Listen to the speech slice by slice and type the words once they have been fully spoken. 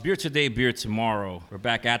Beer today, beer tomorrow. We're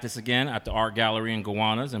back at this again at the Art Gallery in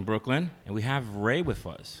Gowanus in Brooklyn, and we have Ray with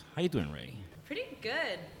us. How you doing, Ray? Pretty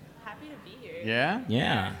good. Happy to be here. Yeah?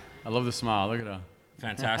 Yeah. I love the smile. Look at her.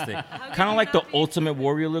 Fantastic. Kind of like the Ultimate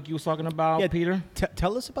Warrior look you was talking about, Peter.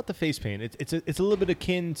 Tell us about the face paint. It's a little bit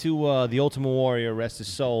akin to the Ultimate Warrior, rest his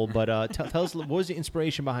soul. But tell us, what was the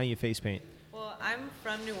inspiration behind your face paint? Well, I'm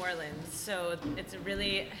from New Orleans, so it's a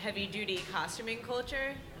really heavy-duty costuming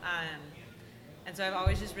culture. And so I've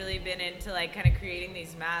always just really been into like kind of creating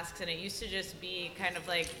these masks, and it used to just be kind of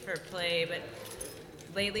like for play, but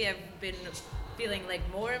lately I've been feeling like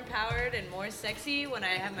more empowered and more sexy when I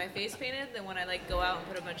have my face painted than when I like go out and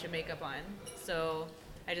put a bunch of makeup on. So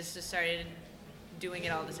I just started doing it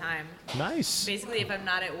all the time. Nice. Basically, if I'm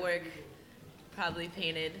not at work, probably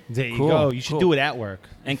painted. There you Cool, go. You should cool. do it at work.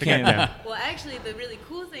 And Forget Kim. that. Well, actually, the really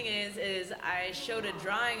cool thing is I showed a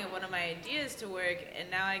drawing of one of my ideas to work, and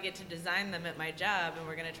now I get to design them at my job, and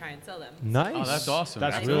we're gonna try and sell them. Nice. Oh, that's awesome.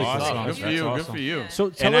 That's really awesome. cool. Good for That's you. Good awesome. for you. Yeah. So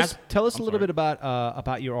And tell us I'm a little sorry. bit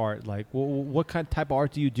about your art. Like, what kind of type of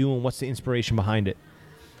art do you do, and what's the inspiration behind it?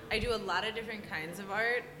 I do a lot of different kinds of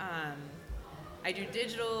art. I do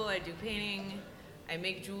digital, I do painting, I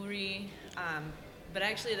make jewelry, but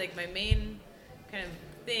actually, like my main kind of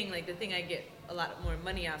thing, like the thing I get a lot more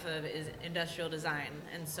money off of is industrial design.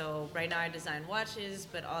 And so right now I design watches,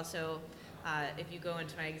 but also if you go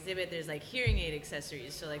into my exhibit, there's like hearing aid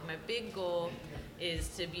accessories. So like my big goal is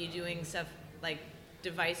to be doing stuff like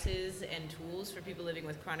devices and tools for people living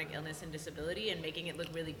with chronic illness and disability and making it look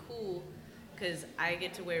really cool, because I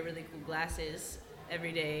get to wear really cool glasses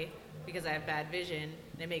every day because I have bad vision,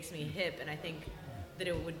 and it makes me hip, and I think that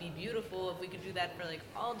it would be beautiful if we could do that for like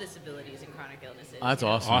all disabilities and chronic illnesses. That's you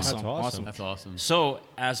know? awesome. Awesome. That's awesome. That's awesome. So,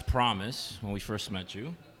 as promised, when we first met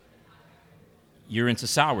you, you're into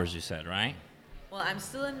sours, you said, right? Well, I'm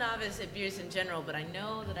still a novice at beers in general, but I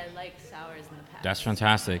know that I liked sours in the past. That's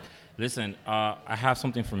fantastic. Listen, I have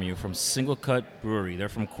something from you from Single Cut Brewery. They're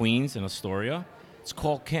from Queens in Astoria. It's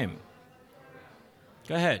called Kim.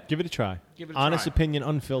 Go ahead. Give it a try. Give it a Honest try. opinion,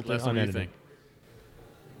 unfiltered, Let's know what you unedited. think.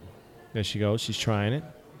 There she goes. She's trying it.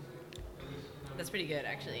 That's pretty good,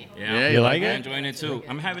 actually. Yeah, you like I'm it? enjoying it too.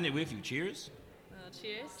 I'm having it with you. Cheers. Well,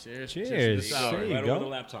 cheers. Cheers. Cheers. to the sour. There you right go. over the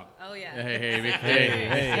laptop. Oh, yeah. Hey.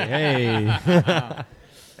 Hey.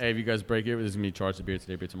 Hey, if you guys break it, this is going to be Charts of Beer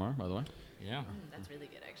Today, Beer Tomorrow, by the way. Yeah. That's really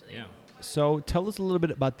good, actually. Yeah. So tell us a little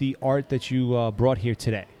bit about the art that you brought here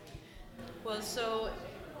today. Well, so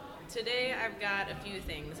today I've got a few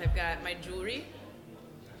things. I've got my jewelry,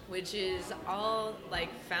 which is all like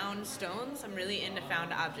found stones. I'm really into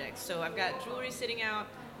found objects. So I've got jewelry sitting out.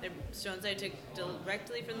 They're stones I took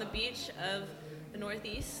directly from the beach of the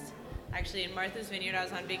Northeast. Actually, in Martha's Vineyard, I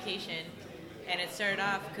was on vacation. And it started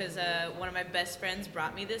off because one of my best friends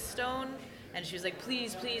brought me this stone. And she was like,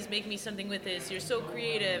 please make me something with this. You're so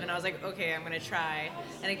creative. And I was like, okay, I'm going to try.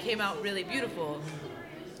 And it came out really beautiful.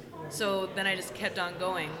 So then I just kept on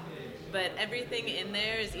going. But everything in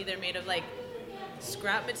there is either made of like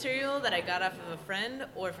scrap material that I got off of a friend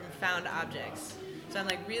or from found objects. So I'm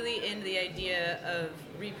like really into the idea of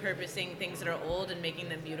repurposing things that are old and making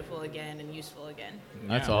them beautiful again and useful again.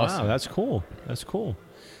 That's Yeah. awesome. Wow, that's cool. That's cool.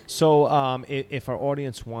 So if our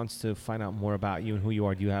audience wants to find out more about you and who you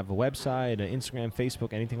are, do you have a website, an Instagram,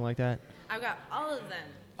 Facebook, anything like that? I've got all of them.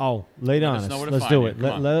 Oh, lay it on us us. know where to Let's find do you. it.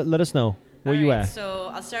 Come Let us know. Where you Alright, at? So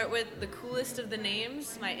I'll start with the coolest of the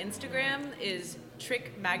names. My Instagram is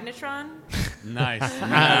Trick Magnetron. Nice.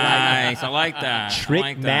 Nice. I like that. Trick I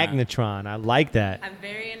like that. Magnetron. I like that. I'm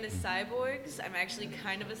very into cyborgs. I'm actually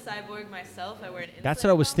kind of a cyborg myself. I wear an That's what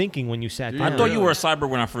I was inflatable. thinking when you sat Dude. down. I thought you were a cyborg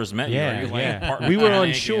when I first met you. Yeah, Right? You're like yeah. part We were mechanic,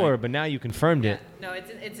 unsure, but now you confirmed Yeah. it. No,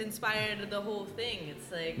 it's inspired the whole thing.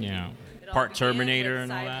 It's like Yeah. it all Part began Terminator with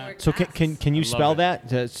and all that. cyborg So masks. can you I love spell it. that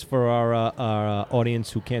just for our audience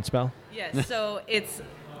who can't spell? Yes. So it's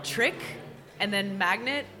Trick, and then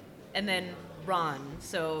Magnet, and then Ron.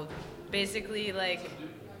 So basically like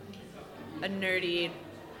a nerdy,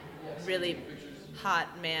 really hot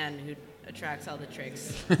man who attracts all the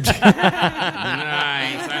tricks. Nice.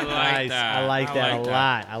 I like that. I like that a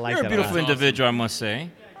lot. I like You're that a beautiful a lot. individual, I must say.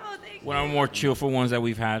 Oh, thank One of the more cheerful ones that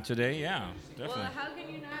we've had today. Yeah, definitely. Well, how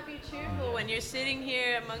can you not be cheerful when you're sitting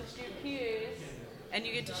here amongst your peers and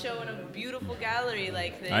you get to show in a beautiful gallery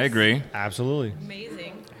like this? I agree. Absolutely.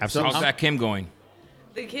 Amazing. Absolutely. How's that Kim going?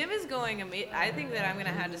 The Kim is going amazing. I think that I'm gonna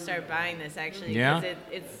have to start buying this actually. Yeah? 'Cause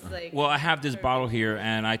it's like. Well, I have this perfect. bottle here,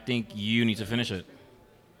 and I think you need to finish it.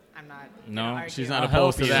 I'm not. No? gonna argue. She's not I'll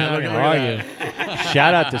opposed to help you. that. Look Where at are that. you?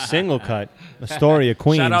 Shout out to Single Cut, Astoria,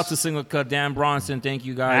 Queens. Shout out to Single Cut, Dan Bronson. Thank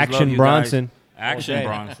you guys. Action Love you Bronson. Guys. Action day.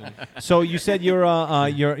 Bronson. So you said you're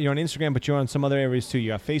on Instagram, but you're on some other areas too.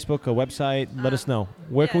 You have Facebook, a website. Let us know.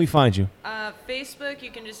 Where can we yes. find you? Facebook,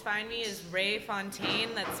 you can just find me as Ray Fontaine.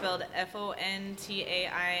 That's spelled Fontaine.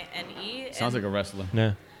 Sounds like a wrestler.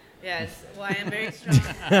 Yeah. Yes. Well, I am very strong.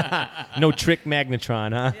 No Trick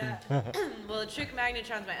Magnetron, huh? Yeah. Well, Trick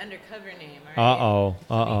Magnetron's my undercover name. All right?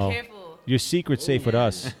 So be careful. Your secret's safe with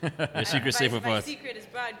us. Your secret's safe with My us. secret is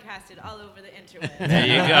broadcasted all over the interweb. There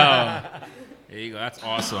you go. There you go. That's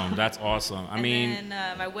awesome. That's awesome. I mean, And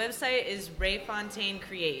then my website is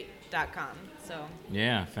rayfontainecreate.com. So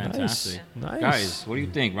yeah, fantastic. Nice. Guys, what do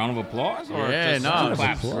you think? Round of applause? Or Yeah, just no, two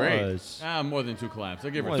claps? this is great. Applause. More than 2 claps.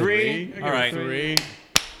 I'll give her More 3. than 3? I'll give All her right. 3.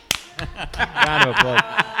 Round of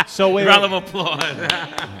applause. So wait. Round of applause.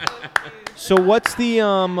 So what's the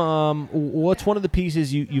what's one of the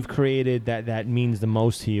pieces you've created that means the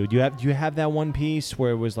most to you? Do you have that one piece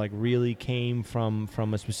where it was like really came from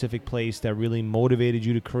a specific place that really motivated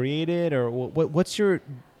you to create it, or what's your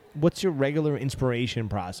regular inspiration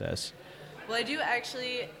process? Well, I do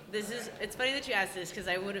actually. It's funny that you asked this because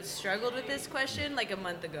I would have struggled with this question like a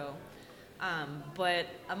month ago. But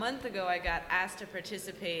a month ago, I got asked to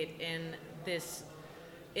participate in this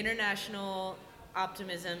international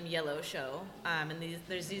optimism yellow show. And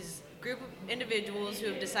there's these group of individuals who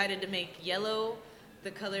have decided to make yellow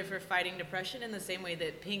the color for fighting depression in the same way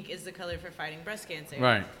that pink is the color for fighting breast cancer.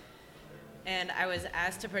 Right. And I was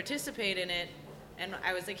asked to participate in it. And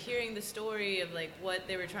I was like hearing the story of like what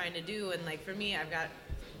they were trying to do. And like for me, I've got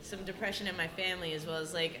some depression in my family, as well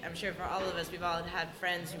as like I'm sure for all of us, we've all had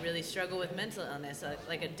friends who really struggle with mental illness,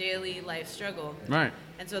 like a daily life struggle. Right.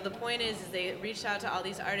 And so the point is they reached out to all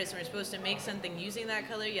these artists and we're supposed to make something using that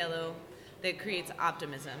color yellow that creates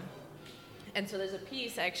optimism. And so there's a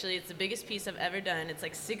piece, actually, it's the biggest piece I've ever done. It's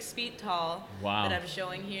like 6 feet tall. Wow. That I'm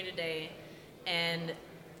showing here today. And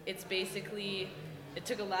it's basically, it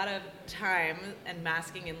took a lot of time and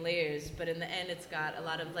masking and layers, but in the end it's got a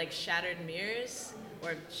lot of like shattered mirrors,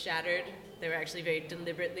 or shattered, they were actually very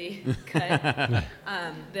deliberately cut,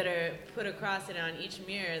 that are put across it. And on each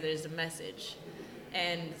mirror there's a message.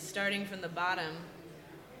 And starting from the bottom,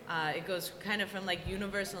 it goes kind of from like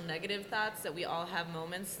universal negative thoughts that we all have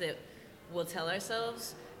moments that we'll tell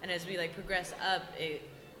ourselves, and as we like progress up, it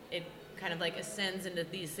kind of like ascends into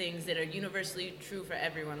these things that are universally true for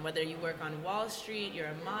everyone, whether you work on Wall Street, you're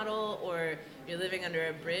a model, or you're living under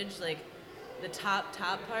a bridge. Like the top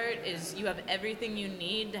part is you have everything you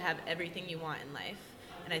need to have everything you want in life.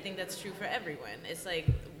 And I think that's true for everyone. It's like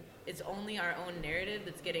it's only our own narrative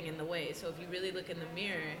that's getting in the way. So if you really look in the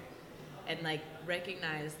mirror and like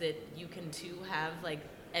recognize that you can too have like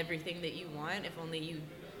everything that you want if only you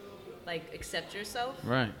like accept yourself.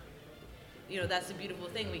 Right. You know, that's a beautiful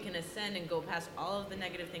thing. We can ascend and go past all of the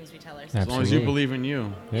negative things we tell ourselves. As long as you Absolutely. believe in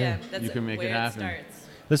you. Yeah, that's You can make it where happen. starts.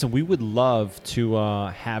 Listen, we would love to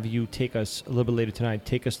have you take us a little bit later tonight.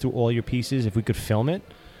 Take us through all your pieces. If we could film it,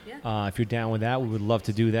 Yeah. if you're down with that, we would love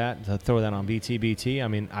to do that. To throw that on BTBT. I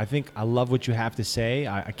mean, I love what you have to say.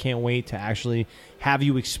 I can't wait to actually have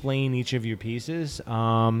you explain each of your pieces.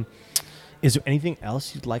 Is there anything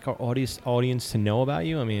else you'd like our audience to know about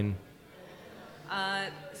you? I mean,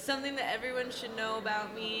 Something that everyone should know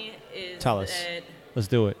about me is Tell us. that let's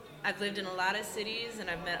do it. I've lived in a lot of cities and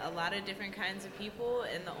I've met a lot of different kinds of people,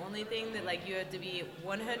 and the only thing that like you have to be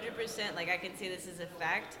 100%, like I can say this as a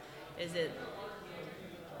fact, is that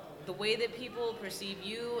the way that people perceive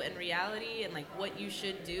you and reality and like what you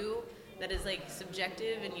should do, that is like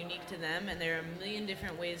subjective and unique to them, and there are a million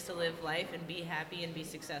different ways to live life and be happy and be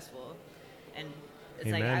successful. And it's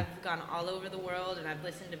like Amen. I've gone all over the world and I've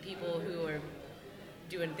listened to people who are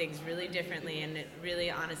doing things really differently, and it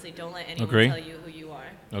really honestly, don't let anyone Agree. tell you who you are.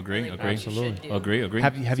 Agree, Like, agree. what you should do. Agree.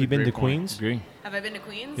 Have you That's a been to great point. Queens? Agree. Have I been to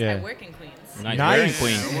Queens? Yeah. I work in Queens. Nice. Nice. We're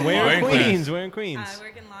in Queens. We're in We're Queens. We're in Queens. I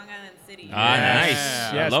work in Long Island City. Ah, nice.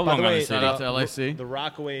 Yeah. Yes, I love by Long the way, Island City. Shout out to LIC. The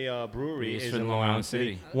Rockaway Brewery It's is in in Long Island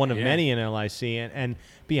City. One of Yeah. many in LIC. And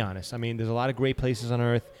be honest, I mean, there's a lot of great places on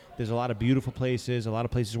earth. There's a lot of beautiful places, a lot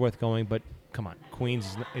of places worth going. But come on,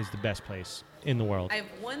 Queens is the best place in the world. I have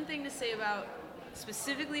one thing to say about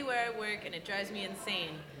specifically where I work, and it drives me insane,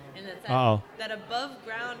 and that's Uh-oh. that above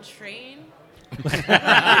ground train. It's like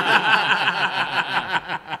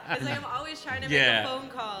I'm always trying to make Yeah. a phone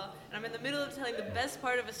call, and I'm in the middle of telling the best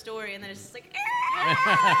part of a story, and then it's just like,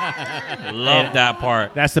 Love that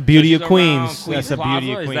part. That's the beauty of This is Queens. around That's the Plaza?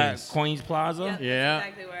 beauty of Is Queens. that Queens Plaza? yeah, that's Yeah.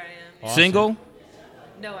 exactly where I am. Awesome. Single?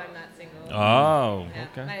 No, I'm not single. Oh. Yeah.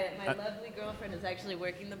 Okay. My lovely girlfriend is actually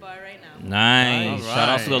working the bar right now. Nice. All Shout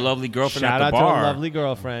out to the right. lovely girlfriend Shout at out the bar. to the lovely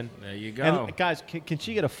girlfriend. There you go. And guys, can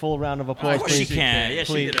she get a full round of applause, Of course she please? can. Yeah,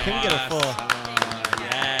 Please. she did. Can we get a full?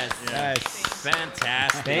 Yes. Yes.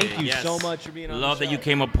 Fantastic. Thank you Yes. so much for being on Love the that show. you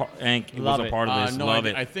came up and was Love a it. part of this. No, Love I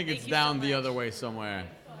it. think Thank it's you so down the much. other way somewhere.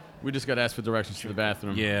 We just got to ask for directions to the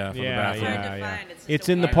bathroom. Yeah, for the Yeah, bathroom. hard to yeah. find. It's just It's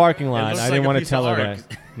a in the weird parking room. lot. looks I like didn't a want to piece tell of her art.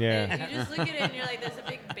 that. Yeah. And you just look at it and you're like, there's a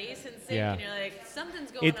big basin sink, Yeah. and you're like,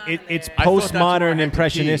 something's going on in It's there. I thought that's where I postmodern had to pee.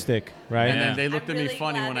 impressionistic, right? And Yeah. then they looked I'm at me really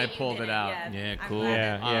funny glad when I that you pulled did it out. Yeah, I'm cool. glad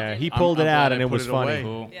Yeah, that you yeah. did. He I'm- pulled I'm it out glad and I it put was it funny. away.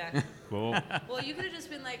 Cool. Yeah. Cool. Well, you could have just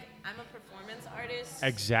been like, I'm a performance artist.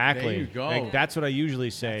 Exactly. There you go. Like, that's what I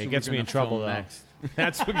usually say. That's It what gets we're me in gonna trouble film though. next.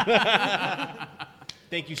 That's what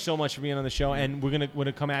Thank you so much for being on the show, and we're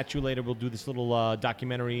gonna come at you later. We'll do this little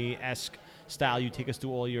documentary-esque style. You take us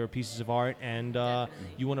through all your pieces of art, and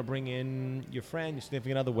you want to bring in your friend, your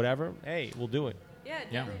significant other, whatever. Hey, we'll do it. Yeah,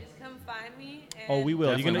 Yeah. definitely. Just come find me. And Oh, we will.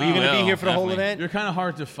 You're Definitely. gonna We be will, here for the whole definitely. event. You're kind of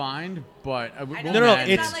hard to find, but I we'll know, No, manage.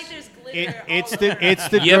 it's it's- not like there's glitter It's all the over. it's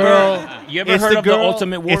the You ever- girl. you ever it's heard the of the girl-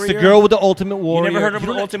 Ultimate It's the Warrior? girl with the Ultimate Warrior. never heard of You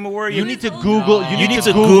the don't- Ultimate Warrior? You need to No. Google. You need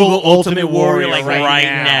to Google Ultimate Warrior, like, right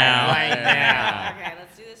now. Right now. Okay,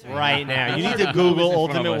 let's do this Right now. You need There's to Google in front of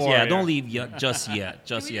Ultimate us. Warrior. Yeah, don't leave yet, just yet. Can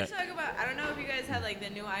Just we yet. just talk about, I don't know if you guys have like the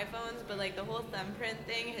new iPhones, but like the whole thumbprint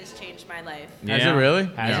thing has changed my life. Has it really?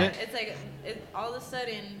 Has Yeah. it? It's like, all of a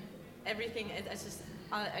sudden, everything, it's just,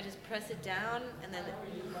 I just press it down and then,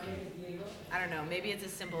 I don't know, maybe it's a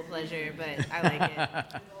simple pleasure, but I like it.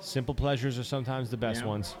 All Simple pleasures are sometimes the best Yeah.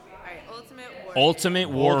 ones. right, Ultimate Warrior. Ultimate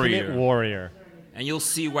Warrior. Ultimate Warrior. And you'll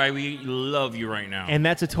see why we love you right now. And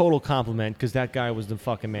that's a total compliment because that guy was the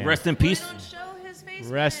fucking man. Rest in Well, peace. they don't show his face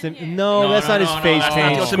Rest in. here. No, No, that's no, not his no, no, face that's not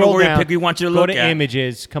paint. the Ultimate Scroll Warrior down. pic we want you to Go look to at.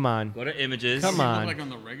 images. Come on. Go to images. Come Does he on. look like on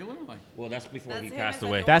the regular? Like, Well, that's before That's he him passed as a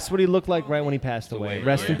away. normal- That's what he looked like right when he passed away. away,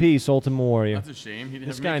 Rest in yeah. peace, Ultimate Warrior. that's a shame. He didn't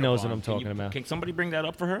This have guy makeup knows on. what I'm talking about. Can somebody bring that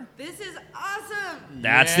up for her? This is awesome.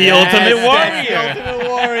 That's Yeah. the Ultimate That's Warrior. the Ultimate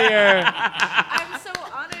Warrior. I'm so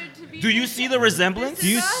honored to be Do you here. see the resemblance? This Do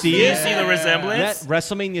you is see Do you it? awesome. see the That resemblance?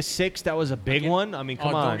 WrestleMania 6, that was a big one. I mean,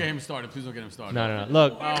 come Oh, on. don't get him started. Please don't get him started. No.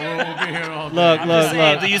 Look, Oh, we'll be here all day. Look, I'm look, just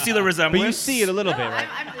saying, look. do you see the resemblance? but you see it a little No, bit, right?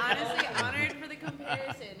 I'm honestly honored for the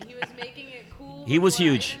comparison. He was making it cool. He was before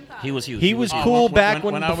I huge. even thought He of was it. huge. He was Oh, cool when- back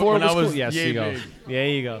when I- before when it I was cool. was Yes, yay you go. big. There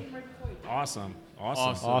you go. Awesome.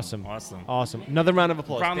 Awesome. Awesome. Awesome. Another round of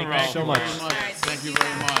applause. Round of Thank you applause. so much. Very much. Thank you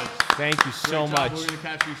very much. Thank you so Great job. much. We're gonna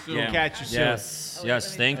catch you soon. Yeah. Catch you soon. Yes. Oh, wait, Yes.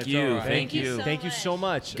 let me- Thank That's you. all right. Thank you. so Thank you much. so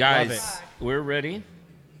much. Love Guys, it. we're ready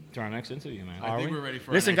to our next interview, man. I think we? we're ready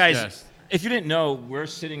for Listen, our next guys, guest. if you didn't know, we're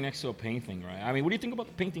sitting next to a painting, right? I mean, what do you think about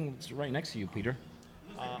the painting that's right next to you, Peter?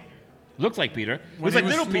 Looks like Peter. Looks he like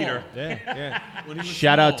was little small. Peter. Yeah. When he was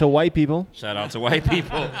Shout out to small. white people. Shout out to white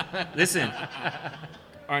people. Listen,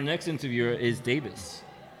 our next interviewer is Davis.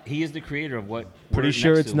 He is the creator of what. Pretty we're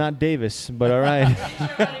sure next it's to. not Davis, but all right.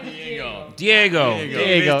 Diego. Diego. Diego. Diego, it's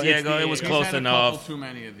Diego. It Diego. was He's close had a enough. couple too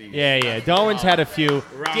many of these. Yeah. Darwin's had a few. of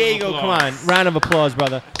Diego, come on. applause. Round of applause,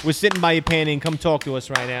 brother. We're sitting by your painting. Come talk to us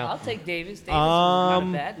right now. I'll take Davis. Davis is not a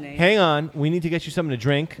bad name. Hang on. We need to get you something to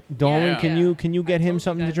drink. Darwin, Yeah. can you get I him told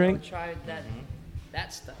something to you guys I drink? would try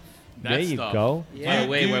that stuff. That There you stuff. go. By Yeah. the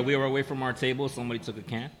way, you- while we were away from our table, somebody took a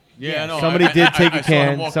can. Yeah, no. Somebody I- did I- take I a saw him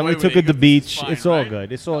can. walk Somebody away took with it at the It's beach. fine, It's all right?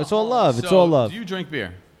 good. It's all love. It's So, all love. Do you drink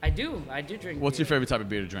beer? I do drink. What's your beer. favorite type of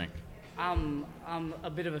beer to drink? I'm a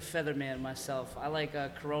bit of a feather man myself. I like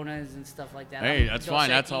Coronas and stuff like that. Hey, I'm that's Dos fine.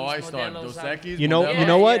 That's how Equis, I started. Modelos, Dos I'm- Equis, You know, Modelo. you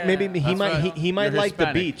know what? Yeah. Maybe he That's might right. he might You're like the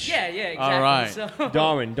Hispanic. beach. Yeah, exactly. All right. So,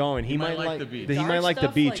 Darwin, he might might like like the beach. He dark might like the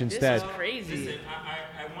stuff beach like instead. This is crazy.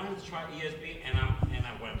 I wanted to try ESB, and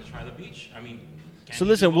I wanted to try the beach. I mean, So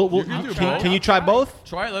listen, we'll You can do both. can you try both?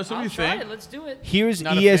 Try it. Let's see what I'll you try think. it. Let's do it. Here's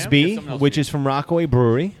Not a fan? Get ESB, something else which for you. is from Rockaway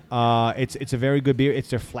Brewery. It's a very good beer. It's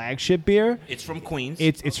their flagship beer. It's from Queens.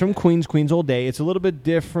 It's from Queens all day. It's a little bit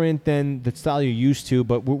different than the style you're used to,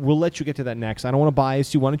 but we'll let you get to that next. I don't want to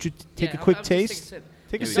bias you. Why don't you take Yeah, a quick I'll just take a taste? sip.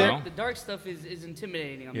 Take a Here we sip. go. The dark stuff is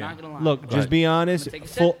intimidating. I'm Yeah. not gonna lie. Look, just ahead. be honest. I'm gonna take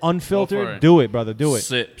a Full sip. Go for unfiltered. it. Do it, brother. Do it.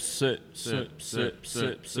 Sip, sip, sip, sip,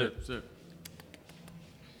 sip, sip.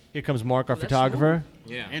 Here comes Mark, our that's photographer.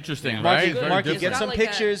 Yeah. Interesting, Yeah. right? Marky, It's very Marky, different. get It's some not like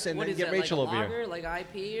pictures that- and what then is get that, Rachel like over a here. lager, like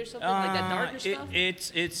IP or something, like that darker stuff.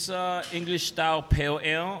 It's English style pale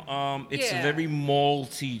ale. It's a Yeah. very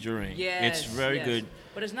malty drink. Yes, It's very yes. good.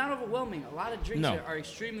 But it's not overwhelming. A lot of drinks No. are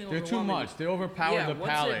extremely They're overwhelming. too much. They overpower Yeah, the once they're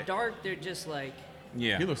palate. dark, they're just like.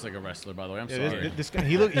 Yeah. He looks like a wrestler, by the way. I'm Yeah, sorry. this guy,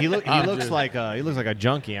 he Ah, looks dude. like a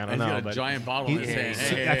junkie. I don't He's know, got a but giant bottle in his hand.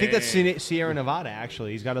 Hey, I think hey, that's hey. Sierra Nevada.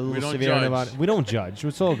 Actually, he's got a little don't Sierra judge. Nevada. We don't judge.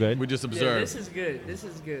 It's all good. We just Yeah, observe. this is good. This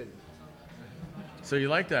is good. So you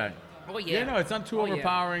like that? Oh yeah. Yeah, no, it's not too Oh, yeah.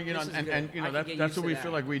 overpowering, you know, This is and good. you I know can get that's used what to we that.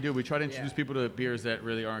 feel like we do. We try to introduce Yeah. people to beers that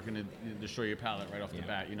really aren't going to destroy your palate right off the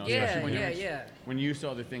bat, you know. Yeah, especially when yeah, you're, yeah. When you use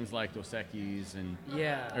other things like Dos Equis and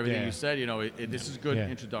Yeah. everything Yeah. you said, you know, this is good Yeah.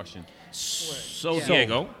 introduction. So Yeah.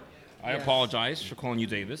 Diego, I Yeah. apologize for calling you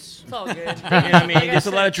Davis. It's all good. I mean, there's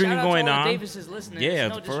a lot of Shout drinking out to going all the on. Davis's listeners. Yeah,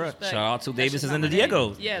 no for disrespect. shout out to That's Davises just and not the my name.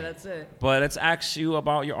 Diegos. Yeah, that's it. But let's ask you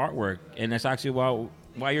about your artwork, and let's ask you about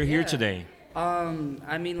why you're here Yeah. today.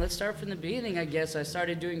 I mean, let's start from the beginning, I guess. I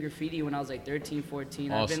started doing graffiti when I was like 13,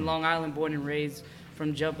 14. I've Awesome. been Long Island born and raised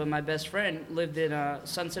from jump, and my best friend lived in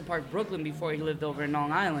Sunset Park, Brooklyn before he lived over in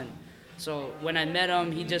Long Island. So when I met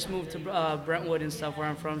him, he just moved to Brentwood and stuff where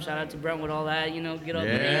I'm from. Shout out to Brentwood, all that, you know, get up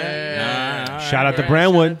there. Nah, Shout out to Yeah,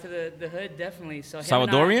 Brentwood. Shout out to the hood, definitely. So him and I-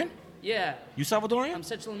 Salvadorian? Yeah. You Salvadorian? I'm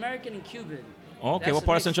Central American and Cuban. Okay, That's what the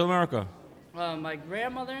part of mix. Central America? My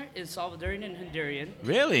grandmother is Salvadorian and Honduran.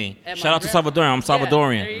 Really? And Shout my out to grand- Salvadorian. I'm Yeah,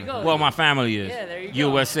 Salvadorian. there you go. Well, my family is. Yeah, there you go.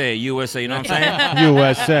 USA, USA. You know what I'm saying?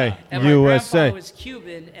 USA. And my USA. grandpa was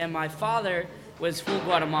Cuban, and my father was full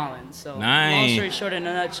Guatemalan. So, long Nice. story short, in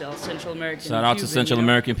a nutshell, Central American. Shout and out to Cuban, Central you know?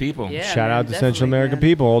 American people. Yeah, Shout man, out to Central definitely, American man.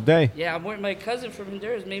 people all day. Yeah, my cousin from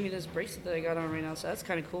Honduras made me this bracelet that I got on right now, so that's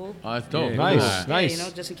kind of cool. Oh, that's dope. Yeah, Nice, Cool. Yeah, nice. you know,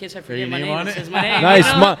 just in case I your forget my name name, on it it? says my name. Nice.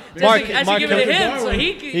 You know? Mark, Just Mark, I should Mark, give it to can- him so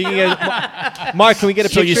he can. He can get, Mark, can we get a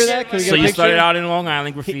So you, picture of that? Can we get so a you picture? started out in Long Island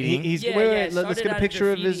He- graffiti. he's, Yeah, wait, yeah, wait, let's started get a out in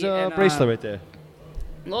picture of his graffiti and, bracelet right there.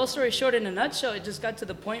 Long story short, in a nutshell, it just got to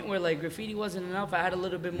the point where like graffiti wasn't enough. I had a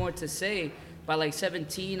little bit more to say. By like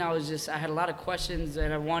 17, I had a lot of questions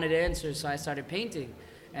and I wanted answers, so I started painting.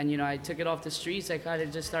 And you know, I took it off the streets. I kind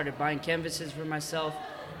of just started buying canvases for myself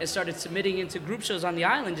and started submitting into group shows on the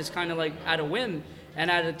island, just kind of like at a whim.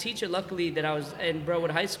 And I had a teacher, luckily, that I was in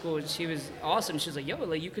Brentwood High School, and she was awesome. She was like, "Yo,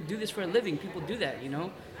 like you could do this for a living. People do that, you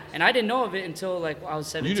know." And I didn't know of it until like I was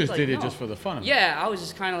 17. You just like, did it no. just for the fun of it. Yeah, I was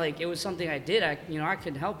just kind of like, it was something I did. I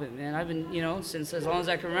couldn't help it, man. I've been, you know, since as long as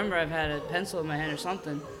I can remember, I've had a pencil in my hand or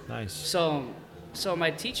something. Nice. So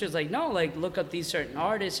my teacher's like, no, like look up these certain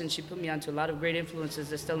artists, and she put me onto a lot of great influences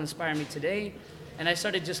that still inspire me today. And I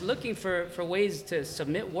started just looking for ways to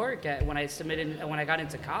submit work. When I got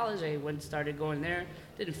into college, I started going there.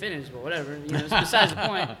 Didn't finish, but whatever. You know, it's besides the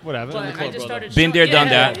point. Whatever. But In the I club, just brother. started. Been there, done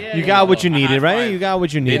yeah, that. yeah, You yeah. got what you High needed, right? five. You got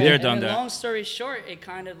what you Been needed. there, And done then that. long story short, it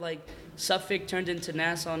kind of like Suffolk turned into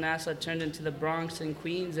Nassau, Nassau turned into the Bronx and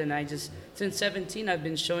Queens, and I just since 17 I've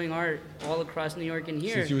been showing art all across New York and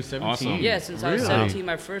here. Since you were 17. Awesome. Yeah, since I was Really? 17,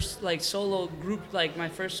 my first like solo group, like my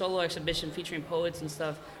first solo exhibition featuring poets and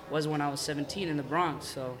stuff was when I was 17 in the Bronx.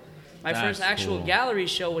 So my That's first actual cool. gallery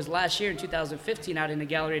show was last year in 2015 out in a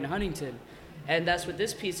gallery in Huntington. And that's what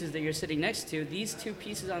this piece is that you're sitting next to. These two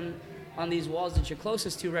pieces on these walls that you're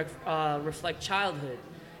closest to reflect childhood.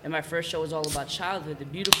 And my first show was all about childhood, the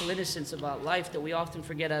beautiful innocence about life that we often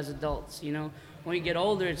forget as adults. You know, when you get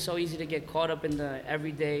older, it's so easy to get caught up in the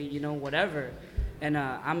everyday, you know, whatever. And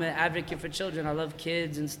I'm an advocate for children. I love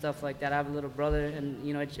kids and stuff like that. I have a little brother, and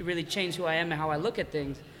you know, it really changed who I am and how I look at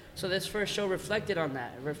things. So this first show reflected on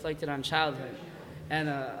that. It reflected on childhood. And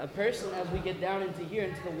a person, as we get down into here,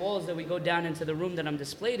 into the walls, that we go down into the room that I'm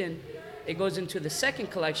displayed in, it goes into the second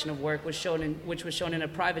collection of work, which was shown in a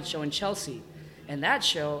private show in Chelsea. And that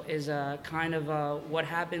show is kind of what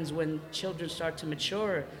happens when children start to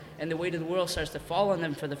mature and the weight of the world starts to fall on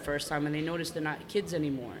them for the first time, and they notice they're not kids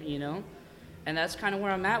anymore, you know? And that's kind of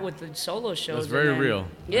where I'm at with the solo shows. That's very and then- real. I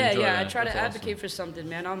Yeah, enjoy yeah. I that. try That's to awesome. advocate for something,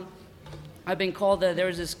 man. I've been called. There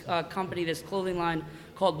was this company, this clothing line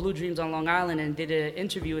called Blue Dreams on Long Island, and did an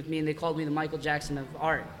interview with me, and they called me the Michael Jackson of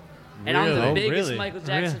art. And I'm Really? the Oh, biggest really? Michael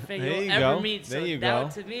Jackson Yeah. fan There you'll you ever go. meet. So There you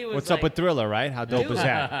that go. to me was What's like up with Thriller, right? How dope Dude. is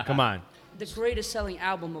that? Come on. the greatest selling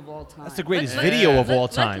album of all time. That's the greatest Let- let- video of let- all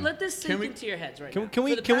let- time. Let this sink Can we- into your heads right Can, now. can we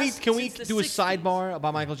For the can we past- can we since the do a 60s. sidebar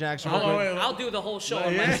about Michael Jackson? Hold real on, quick? wait, wait. I'll do the whole show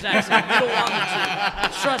on Michael Jackson. You don't want me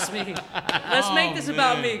to. Trust me. Let's make this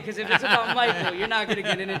about me, because if it's about Michael, you're not going to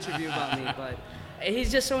get an interview about me. But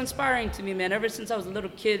he's just so inspiring to me, man. Ever since I was a little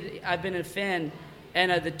kid, I've been a fan.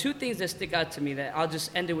 And the two things that stick out to me, that I'll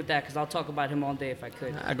just end it with that, because I'll talk about him all day if I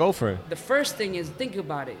could. Go for it. The first thing is, think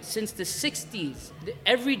about it. Since the 60s,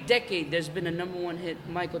 every decade, there's been a #1 hit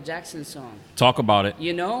Michael Jackson song. Talk about it.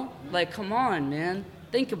 You know? Like, come on, man.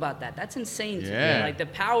 Think about that. That's insane to Yeah. me. Like, the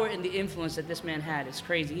power and the influence that this man had is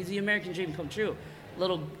crazy. He's the American dream come true.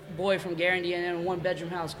 Little boy from Gary, Indiana, in a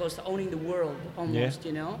one-bedroom house goes to owning the world almost,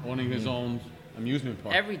 you know? Owning his own amusement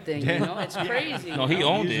park. Everything, you know? It's crazy. No, you he know?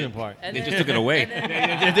 owned Amusement it. park. And They then- just took it away. and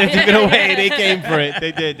then- They took it away. They came for it.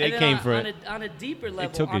 They did. They And then came on, for on it. on a deeper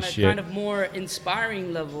level, took on a his shit. kind of more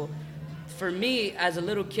inspiring level, for me as a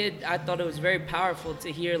little kid, I thought it was very powerful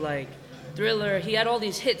to hear like Thriller. He had all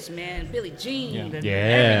these hits, man. Billie Jean. Yeah. And Yeah,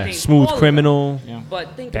 everything, Smooth all of Criminal. them. Yeah.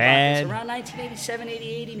 But think Bad. about this. Around 1987,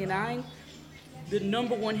 88, 89, the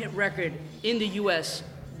number one hit record in the U.S.,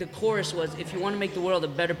 the chorus was, if you want to make the world a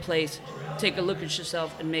better place, take a look at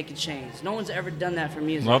yourself and make a change. No one's ever done that for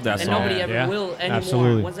music. Love that and song. nobody ever Yeah. will anymore.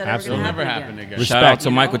 Absolutely. When's that Absolutely. ever It'll going to never happen happen again? again. Shout out to You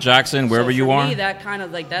know? Michael Jackson, wherever so you for are. me, that kind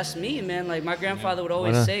of like, that's me, man. Like my grandfather would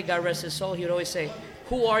always What a- say, God rest his soul, he would always say,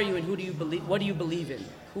 who are you and who do you believe? What do you believe in?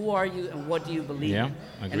 Who are you and what do you believe Yeah, in?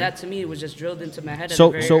 I agree. And that to me was just drilled into my head. at a So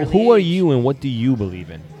very so early who are age. you and what do you believe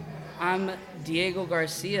in? I'm Diego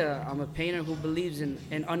Garcia. I'm a painter who believes in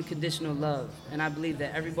unconditional love, and I believe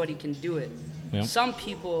that everybody can do it. Yeah. Some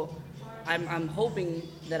people, I'm hoping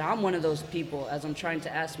that I'm one of those people as I'm trying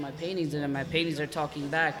to ask my paintings, and then my paintings are talking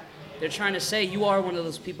back. They're trying to say you are one of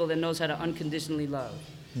those people that knows how to unconditionally love.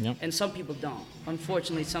 Yep. And some people don't.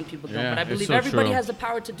 Unfortunately, some people don't. Yeah, But I it's believe so everybody true. has the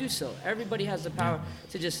power to do so. Everybody has the power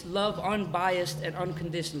to just love unbiased and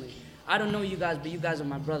unconditionally. I don't know you guys, but you guys are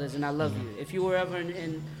my brothers, and I love you. If you were ever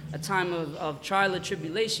in a time of trial or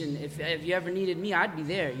tribulation, if you ever needed me, I'd be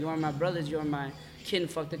there. You are my brothers. You are my kin.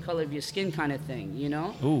 Fuck the color of your skin, kind of thing. You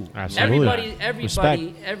know. Ooh, Absolutely.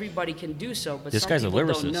 Everybody, everybody can do so, but This some guy's a people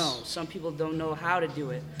lyricist. don't know. Some people don't know how to do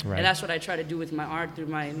it, Right. and that's what I try to do with my art through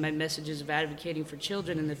my messages of advocating for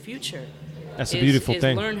children in the future. That's a is- beautiful is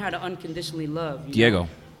thing. Learn how to unconditionally love. you Diego. know?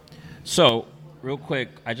 So, real quick,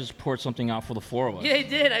 I just poured something out for the four of us. Yeah, he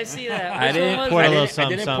did. I see that. I Which didn't, one was Pour a it? little I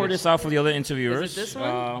something, didn't pour something. this out for the other interviewers. Is it this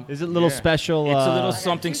one? Is it a little Yeah. special? It's a little I got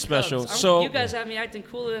something 2 special. cups. So, You guys have me acting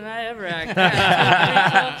cooler than I ever act. I got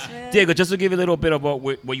 3 cups, man. Diego, just to give you a little bit about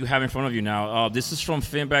what you have in front of you now. This is from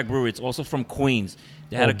Finback Brewery. It's also from Queens.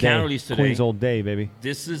 They had a can release today. Queens all day, baby.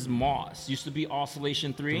 This is Moss. Used to be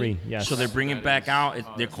Oscillation 3. 3, yes. So they're bringing it back out.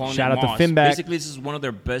 They're calling Shout it out to Moss. Finback. Basically, this is one of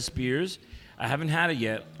their best beers. I haven't had it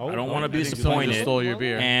yet. I don't want to be I think someone just disappointed. stole your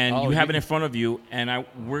beer. And Oh, you have it in front of you, and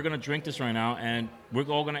we're gonna drink this right now, and we're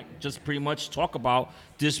all gonna just pretty much talk about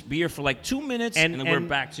this beer for like 2 minutes, and then we're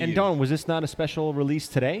back to you. And Don, was this not a special release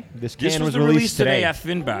today? This can This was the released release today at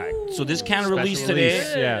Finback. So this can released today.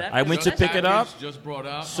 release, yeah. I went to pick it up. Just brought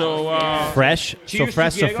up. So Fresh, Cheers to so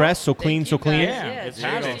fresh, so Diego. fresh, so clean, Thank so you clean. guys. Yeah, it's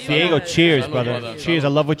cheers happening. to you Diego, guys. cheers, Salud, brother. brother. Cheers. I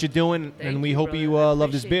love what you're doing, Thank and we you, hope brother. you I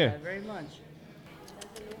love this appreciate beer. that very much.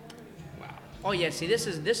 Oh yeah, see this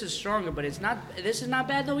is stronger, but this is not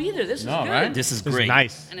bad though either. This is No, good. right? This is This is great.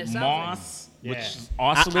 nice. And it sounds Moss, which Yeah. is I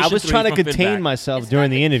Oscillation was 3 trying to from contain Finback. myself It's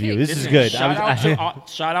during not the the interview. kick. This is Listen, good.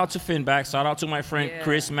 Shout out to Finback. Shout out to my friend Yeah.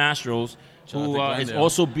 Chris Mastros, who out to is Glendale.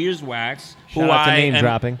 also Beers Wax. Shout out to name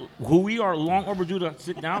dropping. Who we are long overdue to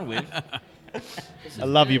sit down with. I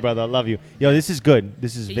love you, brother. I love you. Yo, this is good.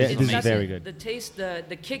 This is It's this is got very the- good. The taste,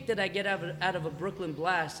 the kick that I get out of a Brooklyn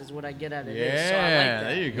Blast is what I get out of Yeah, this. So I like that.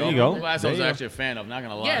 there you go. There you go. Blast I There was you go. actually a fan of, not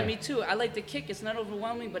gonna lie. Yeah, me too. I like the kick. It's not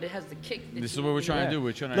overwhelming, but it has the kick. This is what we're trying to do.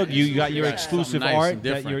 We're trying to Look, you got your Yeah. exclusive Something nice art and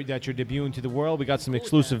that different. you're debuting to the world. We got some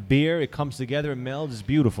exclusive beer. It comes together, it melds. It's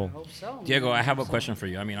beautiful. Hope so. Diego, man. I have a question for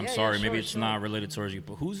you. I mean, I'm Yeah, sorry, yeah, maybe sure, it's sure. not related towards you,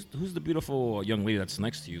 but who's the beautiful young lady that's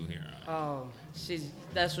next to you here? Oh,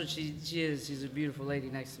 that's what she is. She's a beautiful lady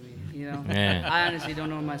next to me. You know. Yeah. I honestly don't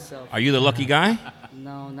know myself. Are you the lucky guy?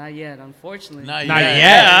 No, not yet. Unfortunately. Not Not yet.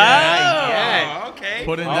 yet. Okay.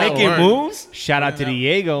 Put in that Making work. moves. Shout out to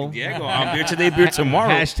Diego. Diego, I'm beer today, beer tomorrow.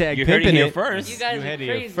 Hashtag you heard it pimping here it. first. You guys You are had it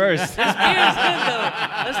here crazy. first. This beer is good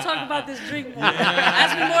though. Let's talk about this drink more.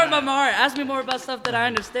 Ask me more about my art. Ask me more about stuff that I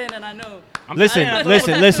understand and I know. Listen,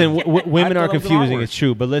 listen. Women I are thought it was an confusing. artwork. It's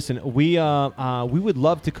true, but listen, we would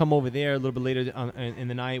love to come over there a little bit later in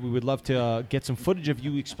the night. We would love to get some footage of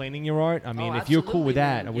you explaining your art. I mean, if you're cool with absolutely,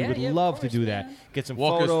 that, man. we Yeah, would yeah, of love to course, do man. that. Get some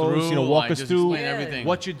Walk us photos. through, Walk like, us just through explain everything.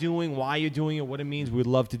 what you're doing, why you're doing it, what it means. We'd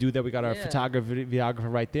love to do that. We got our Yeah. photographer,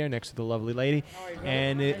 videographer right there next to the lovely lady,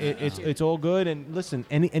 and it's all good. And listen,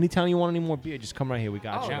 anytime you want any more beer, just come right here. We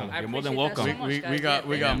got you. I You're more than appreciate that so welcome. much, We guys. got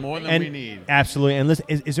Yeah, thank you. more than And we need. absolutely. And listen,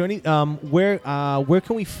 is there any where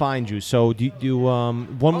can we find you? So do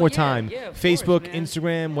one more yeah, time, yeah, of Facebook, course, man.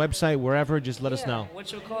 Instagram, website, wherever. Just let us know.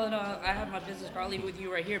 What you call it? I have my business card. I'll leave it with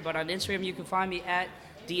you right here. But on Instagram, you can find me at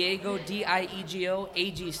Diego Diego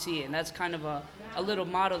AGC, and that's kind of a little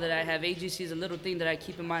motto that I have. AGC is a little thing that I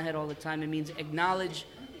keep in my head all the time. It means acknowledge,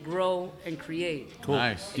 grow, and create. Cool.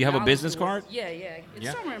 Nice. Do you have a Acknowledge business the work- card? Yeah, it's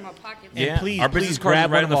Yeah. somewhere in my pocket. Yeah. And please, Our business please card is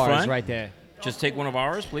grab right one in of the ours front. right there. Just take one of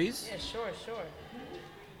ours, please. Yeah, sure.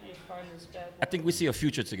 Let me find this bad boy. I think we see a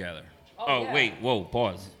future together. Oh, yeah. Wait, whoa,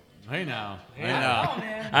 pause. Hey now. Hey Oh, now.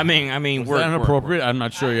 man. I mean, Is work. that inappropriate? I'm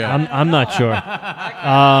not sure yet. I'm not sure.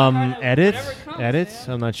 Whatever Edits, comes, edits.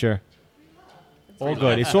 man. I'm not sure. All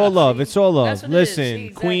good. It's all love. It's all love. That's what it is. See, Listen,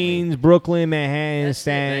 exactly. Queens, Brooklyn, Manhattan, That's it,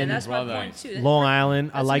 man. Stan, That's my brother. point too. Long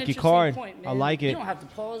Island. I That's like an your interesting card. point, I man. like You it. don't have to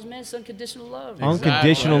pause, man. It's unconditional love.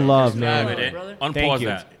 Unconditional love, man. With it. brother. Unpause Thank you.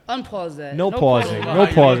 that. Unpause that. No pausing. pausing. No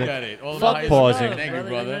pausing. All Fuck about pausing. love, Thank you, You know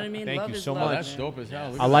brother. what I mean? Thank Love you is so love, much. That's man. dope as hell.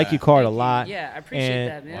 Look I at like that. your card a Thank you. lot. Yeah, I appreciate And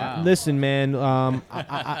that, man. Wow. listen, man,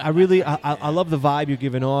 I really I love the vibe you're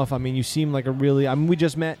giving off. I mean, you seem like a really. I mean, we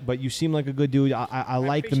just met, but you seem like a good dude. I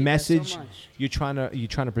like the appreciate that so message much. you're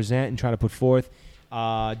trying to present and trying to put forth.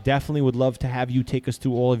 Definitely would love to have you take us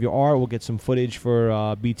through all of your art. We'll get some footage for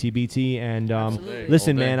BTBT. And Absolutely.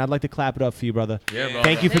 listen, All day. man, I'd like to clap it up for you, brother. Yeah, bro.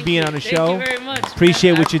 Thank you for Thank being you. on the Thank show. you very much. man.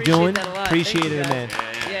 Appreciate I what you're appreciate doing. that a lot. Appreciate Thank you it, guys. man.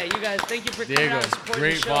 Yeah, you guys, thank you for coming Diego, out and supporting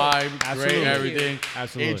great the show. vibe, Absolutely. great everything.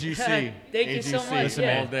 Absolutely. AGC. Thank you so AGC, much. Listen, yeah.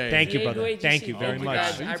 man. all day. Thank you, Diego brother. AGC. Thank you very Thank much.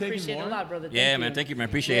 guys. Are you I taking appreciate it a more? lot, brother. Yeah, Thank man. you. Thank you, man.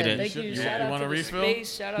 Appreciate Yeah, it. thank you. You Shout out want to a the refill?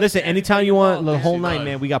 space. Shout out Listen, to anytime you want the everybody whole involved. night,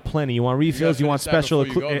 man, we got plenty. You want refills? You finish want that special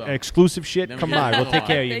before you go, though. exclusive shit? Then Come we by. can We'll go take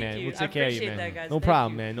care on. of you, Thank man. you. We'll I take care of you, appreciate man. that, guys. No Thank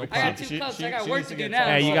problem, you. man. No I got problem. two She- cups. she- I got she work needs to to do get now.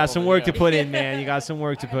 Yeah, you got some work to put in, man. You got some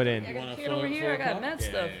work to put in. I got a kid over here. I got mad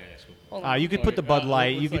stuff. Hold You on. could put the Bud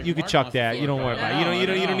Light. You could Mark chuck wants to that. flip You don't it. worry about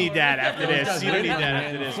it. You don't need that after this. You don't need that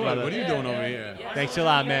after this, What are brother. you doing over here? Thanks a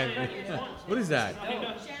lot, man. What is that?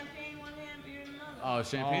 Oh,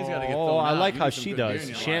 champagne's got to get Oh, thrown I out. like You how need some she good beer does in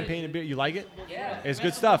your life. champagne and beer. You like it? Yeah. It's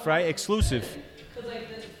good stuff, right? Exclusive.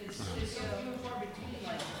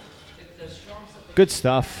 Good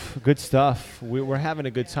stuff. Good stuff. We're having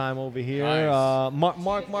a good time over here. Nice.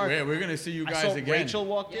 Mark. We're going to see you I guys saw again. Rachel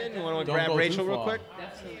walked in. You want to Don't grab go too Rachel real far. quick?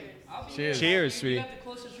 Cheers. Cheers, You sweetie. got the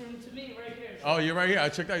closest room to me right here. Oh, you're right here. I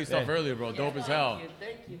checked out your stuff Yeah. earlier, bro. Dope as hell.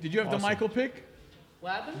 Thank you. Did you have the Michael pick?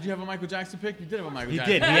 What happened? Did you have a Michael Jackson pick? You did have a Michael He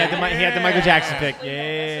Jackson did. pick. He had the Michael Jackson pick.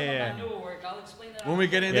 Yeah. I knew it worked. I'll explain that. When we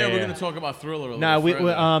get in there, Yeah, we're yeah. going to talk about Thriller a No, little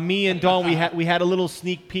further. me and Dawn, we had a little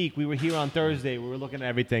sneak peek. We were here on Thursday. We were looking at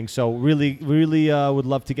everything. So really would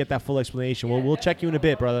love to get that full explanation. We'll check you in a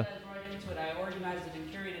bit, brother. Right into it. I organized it and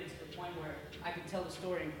curated it to the point where I could tell the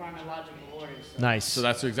story in chronological order. So. Nice. So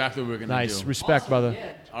that's exactly what we're going to Nice. do. Respect, brother.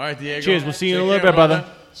 Yeah. All right, Diego. Cheers. We'll see you in a Take little care, bit, brother.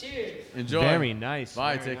 Cheers. Enjoy. Very nice.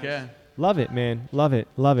 Bye. Very Take nice. care. Love it, man. Love it.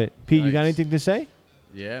 Love it. Pete, you got Nice. anything to say?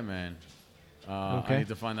 Yeah, man. Okay. I need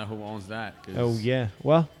to find out who owns that. 'cause Oh yeah.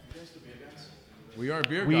 Well, We are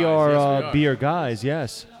beer guys. we are Yes, we are. beer guys.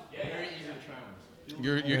 Yes.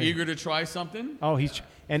 You're eager to try something? Oh, he's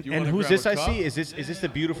and You wanna who's grab this? a I cup? see. Is this the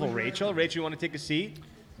beautiful Rachel? Rachel, you want to take a seat?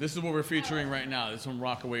 This is what we're featuring right now. This is from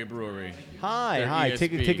Rockaway Brewery. Hi, They're hi.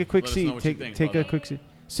 ESP. Take a quick Let us know seat. what you Take think, take a brother. quick seat.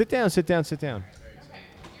 Sit down. Sit down. Sit down.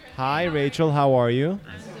 Hi, Rachel. How are you?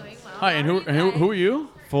 I'm doing well. Hi, and who are you?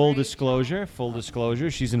 Full disclosure. Full disclosure.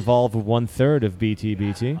 She's involved with 1/3 of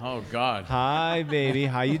BTBT. Oh, God. Hi, baby.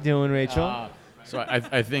 How you doing, Rachel? So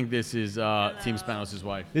I think this is Team Spanos'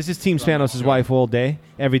 wife. This is Team Spanos' wife all day,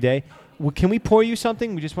 every day. Can we pour you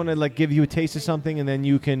something? We just want to give you a taste of something, and then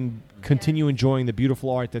you can continue enjoying the beautiful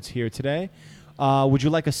art that's here today. Would you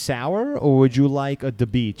like a sour, or would you like a the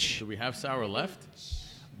beach? Do we have sour left?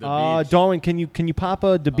 The beach. Darwin, can you pop a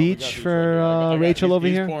the Oh, we got beach these for right here. I got- Rachel he's- over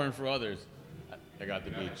he's here? pouring for others. I got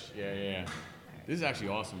the beach. Yeah. This is actually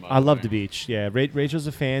awesome. By I the love way. the beach. Yeah, Rachel's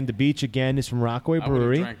a fan. The beach again is from Rockaway I would have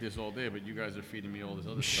Brewery. drank this all day, but you guys are feeding me all this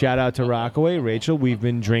other Shout stuff. out to Rockaway, Rachel. We've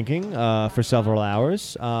been drinking for several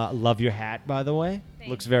hours. Love your hat, by the way.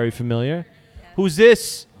 Looks very familiar. Who's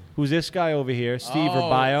this? Who's this guy over here? Steve Oh,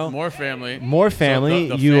 Urbaio. More family. More family.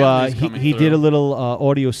 So the You family's he coming did through. a little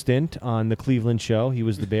audio stint on the Cleveland show. He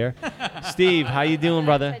was the bear. Steve, how you doing,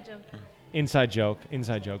 brother? Inside joke.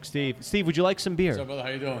 Inside joke. Steve, would you like some beer? What's up, brother? How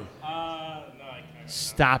you doing?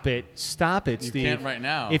 Stop it, You Steve. can't right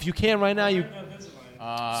now. If you can right now, you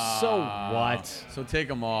Ah, so what? So take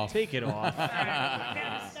them off. Take it off.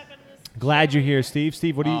 Glad you're here, Steve.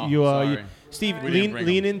 Steve, what do Oh, you? sorry. Steve, We didn't lean bring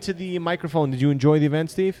lean 'em. into the microphone. Did you enjoy the event,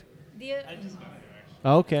 Steve? The,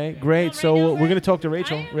 Okay, great. So we're gonna talk to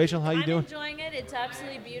Rachel. Rachel, how you doing? I'm enjoying it. It's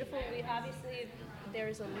absolutely beautiful. We obviously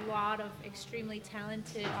there's a lot of extremely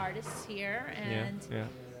talented artists here, and, Yeah. and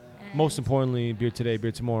Most importantly, beer today,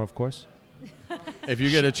 beer tomorrow, of course. If you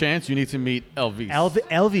get a chance, you need to meet Elvis.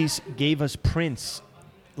 Elvis gave us Prince,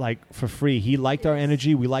 for free. He liked our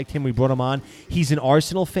energy. We liked him. We brought him on. He's an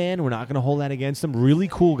Arsenal fan. We're not going to hold that against him. Really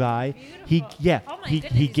cool guy. beautiful. Oh my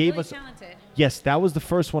goodness, he he's gave really us. talented. Yes, that was the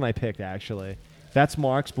first one I picked actually. That's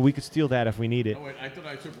Mark's, but we could steal that if we need it. Oh, wait, I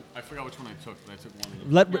forgot which one I took, but I took one of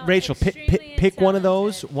them. Let No, Rachel extremely pick one of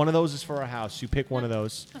those. talented. One of those is for our house. You pick one of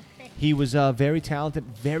those. Okay. He was very talented,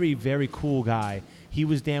 very very cool guy. He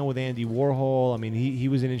was down with Andy Warhol. I mean, he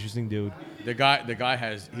was an interesting dude. The guy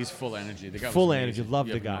he's full energy. The guy was Full amazing. energy. Love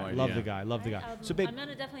You the have no guy. idea. Love the guy. Love the guy. So, babe, I'm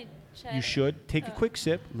gonna definitely check. you should take a quick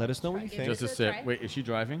sip. Let us know what you Give think. Just a Is it sip. dry? Wait, is she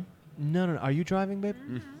driving? No. Are you driving, babe?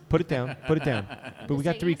 Put it down. Put it down. But we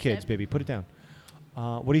got taking 3 a kids, sip. baby. Put it down.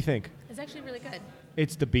 What do you think? It's actually really good.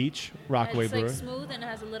 It's the beach, Rockaway It's Brewery. like smooth and it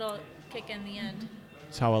has a little kick in the end,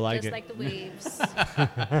 That's how I like just it. like the waves.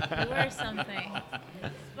 You or something.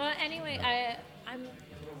 But anyway, I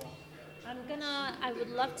would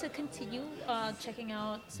love to continue checking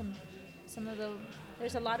out some of the.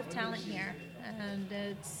 There's a lot of talent here, and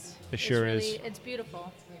it's sure really, is. It's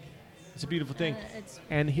beautiful. It's a beautiful thing. It's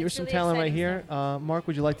And here's it's some really talent right exciting here. stuff. Mark,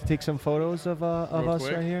 would you like to take some photos of Real us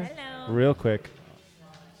quick? right here? Hello. Real quick.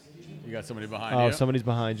 You got somebody behind Oh, you. somebody's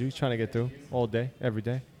behind you. He's trying to get through all day, every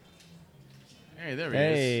day. Hey, there he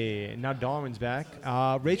is. Hey, now Darwin's back.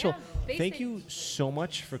 Rachel, Yeah, thank basic. you so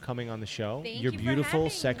much for coming on the show. Thank You're you for beautiful, having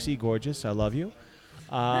sexy, me. gorgeous. I love you.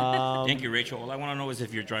 Thank you, Rachel. All I want to know is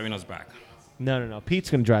if you're driving us back. No. Pete's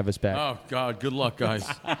going to drive us back. Oh God, good luck, guys.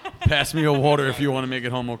 Pass me a water if you want to make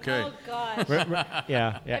it home okay. Oh gosh.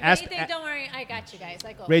 Yeah. If Ask, anything, don't worry, I got you guys.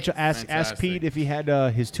 I go. Rachel, ask Fantastic. Pete if he had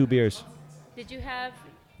his 2 beers. Did you have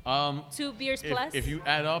Um, 2 beers plus? if you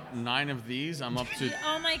add up 9 of these, I'm up to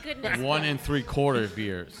Oh my goodness. 1 3/4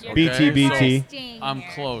 beers. You're okay? BT, BT. So Staying I'm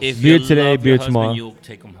here. close. If Beer you today, love beer your husband, tomorrow. you'll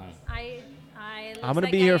take him home. Looks I'm going to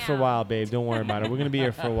like be I here for a am. while, babe. Don't worry about it. We're going to be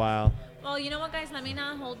here for a while. Well, you know what, guys? Let me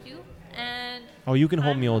not hold you. And Oh, you can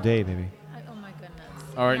hold me all day, baby. oh my goodness.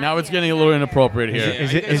 All right, Not now it's yet, getting a not little yet. inappropriate here.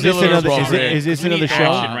 Is you it- guys is are this a little another- is it- appropriate. is this We need another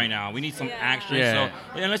show? action right now. We need some Yeah. action. Yeah.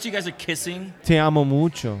 So unless you guys are kissing, Te amo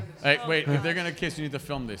mucho. Hey, wait, if they're gonna kiss, you need to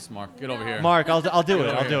film this, Mark. Get over here. Mark, I'll do it. over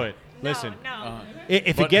I'll here. do it. No, Listen, No.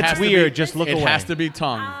 if But it gets has to weird, be- just look it away. has to be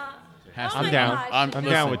tongue. Oh I'm my down. gosh. I'm I'm listen,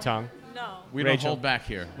 down with tongue. No. We don't Rachel. hold back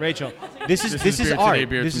here. Rachel, this is This is beer art. today,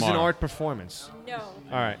 beer This is an tomorrow. art performance. No.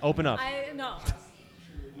 All right, open up. No.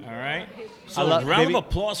 all right? So love- round baby- of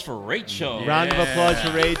applause for Rachel. Round of applause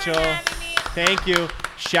for Rachel. Thank you.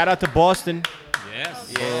 Shout out to Boston.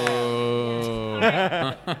 Yes. Oh.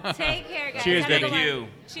 Take care, guys. Cheers, Have a baby. good one. You.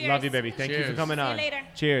 Cheers. Love you, baby. Thank you for Cheers. coming See you on. later.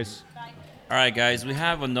 Cheers. All right, guys, we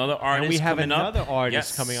have another artist And we have coming another up. artist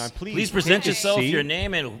Yes. coming on. Please Please take present a yourself, seat. your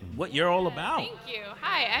name, and what you're all about. Thank you.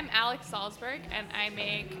 Hi, I'm Alex Salzberg, and I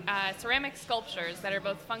make ceramic sculptures that are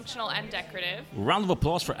both functional and decorative. Round of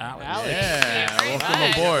applause for Alex. Yeah. Thank you very Welcome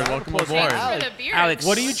much. aboard. Welcome Thanks aboard. Thanks for the beer. Alex.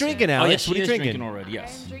 What are you drinking, Oh, Alex? yes, What are you is drinking? already,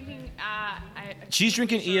 yes. I'm drinking. She's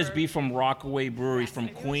drinking ESB from Rockaway Brewery from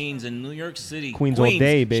Queens in New York City. Queens all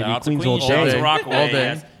day, baby. Shout out to Queens all Queens. Shout out day. to Rockaway. All day.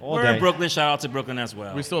 Yes. All We're day. in Brooklyn. Shout out to Brooklyn as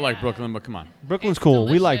well. We still like Brooklyn, but come on. Brooklyn's It's cool.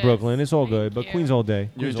 We like delicious. Brooklyn. It's all Thank good. But you. Queens all day.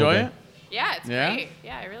 You Queens all enjoy day. it? Yeah, it's Yeah? great.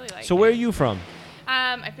 Yeah, I really like So it. where are you from?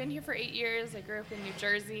 I've been here for 8 years. I grew up in New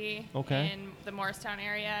Jersey. Okay. In the Morristown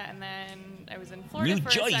area, and then I was in Florida New for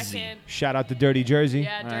Jersey. a second. Shout out to Dirty Jersey.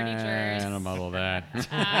 Yeah, Dirty I Jersey. don't know about all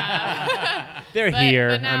that. They're But- here.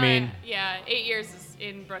 but now I mean, yeah, 8 years is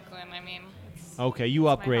in Brooklyn. I mean, it's, okay, you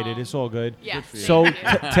my upgraded. home. It's all good. yeah. So thank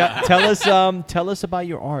you. tell us about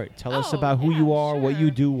your art. Tell us Oh, about who yeah, you are, what you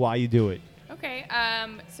sure. do, why you do it. Okay,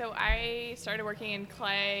 so I started working in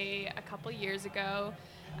clay a couple years ago,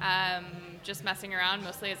 just messing around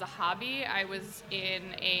mostly as a hobby. I was in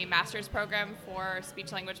a master's program for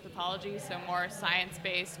speech language pathology, so more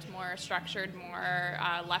science-based, more structured, more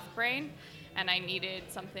left brain, and I needed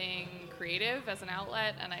something creative as an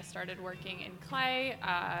outlet, and I started working in clay,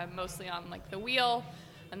 mostly on like the wheel.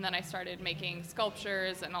 And then I started making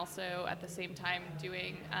sculptures and also at the same time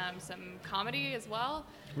doing some comedy as well.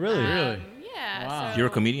 Really? Really? Yeah. Wow. So You're a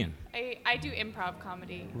comedian. I do improv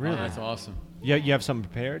comedy. Really? That's awesome. You have something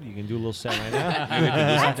prepared? You can do a little set right now.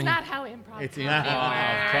 That's not how improv It's comedy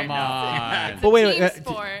Oh, come works. on. It's a But wait, team wait,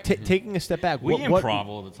 sport. taking a step back. We what- improv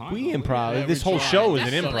all the time. We don't improv. Yeah, this we whole try. show is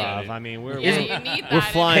an Definitely. improv. I mean, we're Yeah, you need that. we're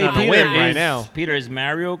flying on a in whim improv. right now. Peter, is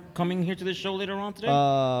Mario coming here to the show later on today?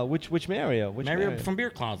 Which Mario? Which Mario Mario? from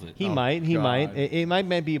Beer Closet. He Oh, might. He God. might. It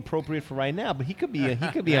might be appropriate for right now, but he could be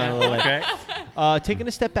on a little. Okay. Taking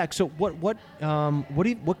a step back. So what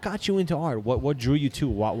got you into art? What drew you to?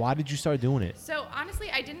 Why did you start doing it? So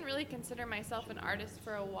honestly, I didn't really consider myself an artist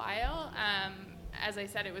for a while. As I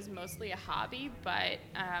said, it was mostly a hobby, but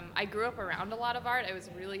I grew up around a lot of art. I was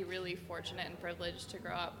really, really fortunate and privileged to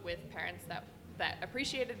grow up with parents that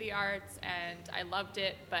appreciated the arts, and I loved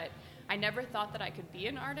it, but I never thought that I could be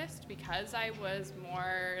an artist because I was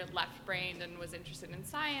more left-brained and was interested in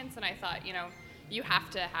science, and I thought, you have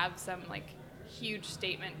to have some like huge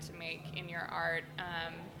statement to make in your art.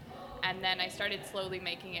 And then I started slowly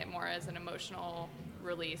making it more as an emotional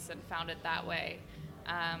release and found it that way.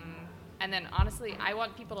 And then honestly, I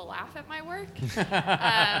want people to laugh at my work,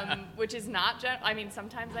 which is not. I mean,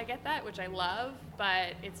 sometimes I get that, which I love,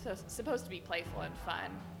 but it's supposed to be playful and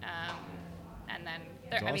fun. And then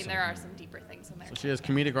there are some deeper things in there. So she has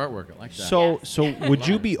comedic artwork. I like that. So would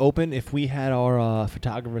you be open if we had our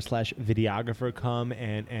photographer/videographer come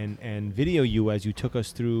and video you as you took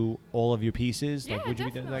us through all of your pieces? Yeah, would you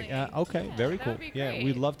be definitely. okay, Yeah, very that cool. would be Yeah, great.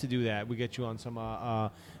 we'd love to do that. We get you on some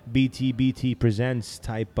BT Presents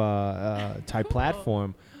type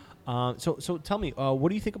platform. So tell me, what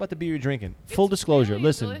do you think about the beer you're drinking? Full It's disclosure. really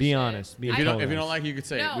Listen, be delicious. honest. if you don't like it, you could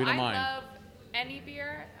say it. We don't mind. I love any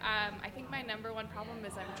beer. I think my number one problem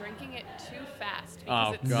is I'm drinking it too fast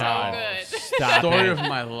Oh, because it's God. so good. Stop Story it. of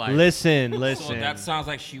my life. Listen. So that sounds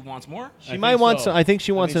like she wants more. She might want some. I think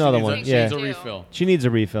she wants another one. She Yeah, needs a do. refill. she needs a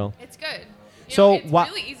refill. It's good. So It's wha-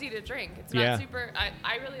 really easy to drink. It's Yeah. not super.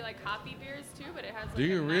 I really like hoppy beers too, but it has. Like Do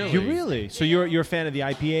you a really? nice- You really? So you're a fan of the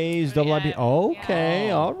IPAs, double Yeah, IPA? yeah.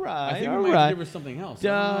 Okay, Oh. all right, I think all we might right. give her something else.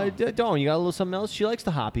 I don't know. Don't you got a little something else? She likes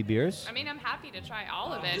the hoppy beers. I mean, I'm happy to try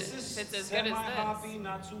all of it This if is it's as good as semi-hoppy, this.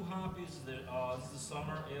 not too hoppy. This is the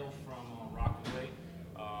summer ale from Rockaway,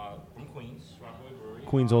 from Queens, Rockaway Brewery.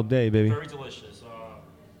 Queens all day, baby. Very delicious.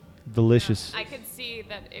 Delicious. I could see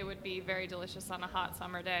that it would be very delicious on a hot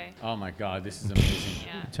summer day. Oh my God, this is amazing.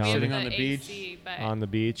 Yeah, Telling we you. have Sitting on the AC, but On the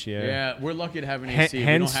beach, yeah. Yeah, we're lucky to have an AC. We don't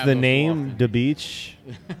Hence have the those name, often. the beach.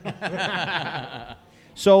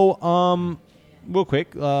 So, real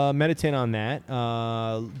quick, meditate on that.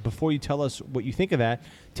 Before you tell us what you think of that,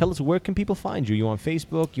 tell us where can people find you? You on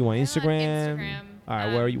Facebook? You on I'm on Instagram? Instagram. All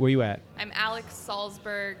right, where you at? I'm Alex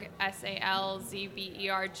Salzberg,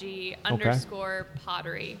 SALZBERG _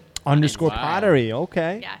 pottery. Underscore Wow. pottery.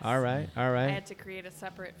 Okay. Yes. All right. I had to create a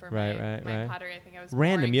separate for Right, my, right, my right. pottery. I think I was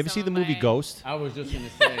Random. pouring You ever see some the of movie my- Ghost? I was just gonna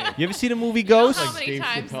say. You ever see the movie You know Ghost? how many Dave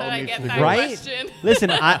times Chappelle that I meets get the that Right? question?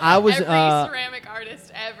 Listen, I was Every ceramic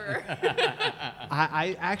artist ever.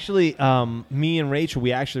 I actually me and Rachel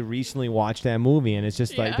we actually recently watched that movie and it's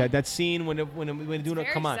just like Yeah. that scene when doing Very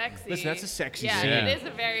come on. sexy. Listen, that's a sexy yeah, scene. it is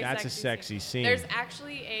a very That's a sexy sexy scene. There's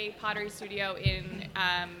actually a pottery studio in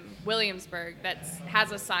Williamsburg that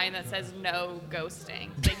has a sign that says no ghosting.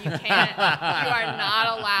 Like you are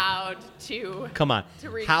not allowed to. Come on. to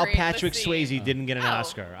recreate How the Patrick scene. Swayze didn't get an Oh.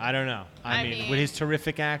 Oscar. I don't know. I mean, with his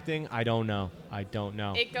terrific acting, I don't know. It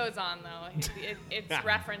goes on though. It's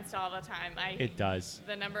referenced all the time. It does.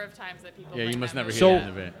 The number of times that people. Yeah, you bring must that never movie hear up. the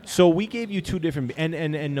end of it. So we gave you two different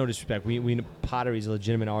and no disrespect. We pottery is a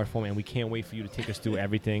legitimate art form and we can't wait for you to take us through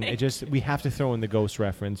everything. It just we have to throw in the Ghost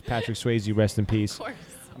reference. Patrick Swayze, rest in peace. Of course.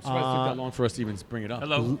 I'm surprised it took that long for us to even bring it up.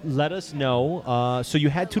 Hello. Let us know. So you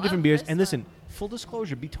had two I different love beers, this and listen, one. full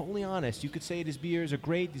disclosure, be totally honest. You could say these beers are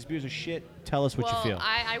great, these beers are shit. Tell us what well, you feel.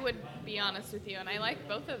 I would be honest with you, and I like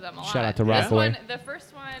both of them a lot. Shout out to This Rockaway. one- The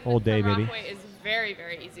first one, All day, from baby. Rockaway, is very,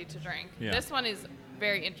 very easy to drink. Yeah. This one is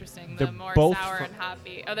very interesting. They're The more both sour fr- and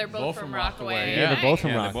hoppy. Oh, they're both, Both from from Rockaway. Rockaway, Yeah, they're both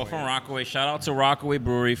from Yeah, they're Rockaway. both from Rockaway. Shout out to Rockaway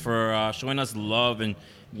Brewery for showing us love and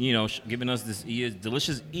giving us this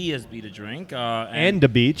delicious ESB to drink. and the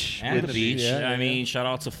beach. and With the beach. yeah, I yeah. mean, shout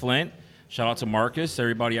out to Flint. Shout out to Marcus.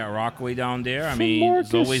 Everybody at Rockaway down there. I For mean,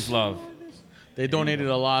 it's Marcus. always love. They donated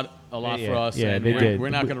a lot Yeah, for us. yeah, and they we're, did. We're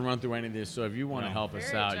not going to run through any of this. So if you want to No. help us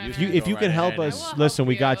Very out, generous. can If you go can right help ahead. us- I will listen, help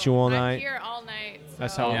we got you all I'm night. here all night.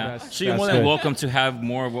 That's so- how- Yeah. that's- So you're more that's than good. welcome to have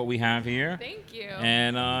more of what we have here. Thank you.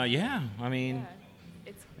 And yeah, I mean, Yeah.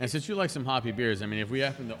 It's And since you like some hoppy beers, I mean, if we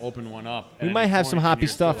happen to open one up, We at might any have some point in hoppy your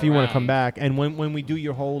stuff if store, you want to Right. come back. And when we do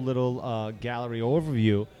your whole little gallery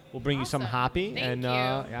overview, we'll bring you some awesome. hoppy. Thank and you.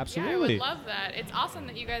 absolutely. Yeah, I would love that. It's awesome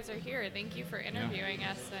that you guys are here. Thank you for interviewing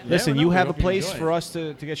us. And Listen, no, you we have a hope you place enjoy for it. us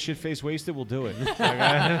to get shit-faced wasted, we'll do it. I will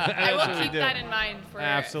That's what we keep do. that in mind for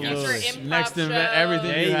Absolutely. future improv Next event, shows.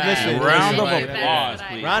 everything Hey, you have. listen, round of Right. applause, That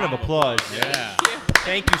I- please. Round of applause. Yeah.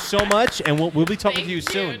 Thank you so much, and we'll be talking Thank to you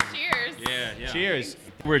soon. Cheers. yeah. Cheers.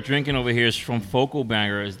 We're drinking over here is from Focal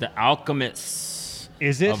Bangers, the Alchemist.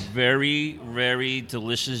 Is it? A very, very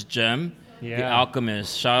delicious gem. The Yeah.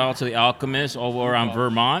 Alchemist. Shout out to the Alchemist over on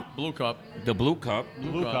Vermont. Blue Cup. The Blue Cup.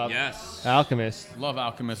 Blue Cup. Yes. Alchemist. Love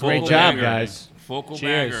Alchemist. Great Focal job, Banger. guys. Focal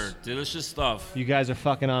Cheers. Banger. Delicious stuff. You guys are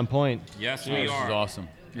fucking on point. Yes, This we is are. awesome.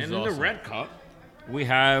 This And is in awesome. the red cup, we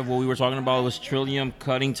have what we were talking about was Trillium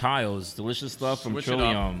cutting tiles. Delicious stuff from Switch it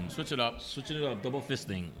Trillium. up. Switch it up. Switching it up, double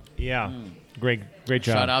fisting. Yeah. Great job.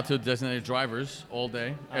 Shout out to designated drivers all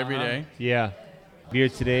day, every day. Yeah. Beer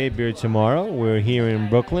today, beer tomorrow. We're here in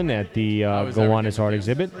Brooklyn at the How is Gowanus everything? Art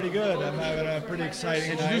Exhibit. Pretty good. I'm having a pretty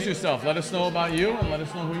exciting Introduce night. yourself. Let us know about you and let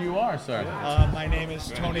us know who you are, sir. My name is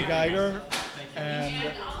Tony Geiger,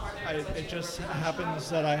 and it just happens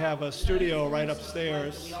that I have a studio right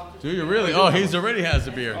upstairs. Do you really? Oh, he's already has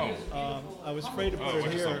a beer. I was afraid to put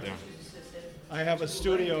it here. I have a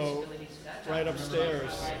studio right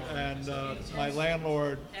upstairs, and my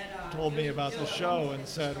landlord told me about the show and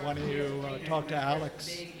said, "Why don't you talk to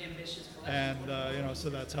Alex?" And so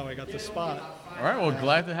that's how I got the spot. All right, well,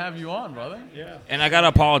 glad to have you on, brother. Yeah. And I gotta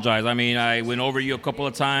apologize. I mean, I went over you a couple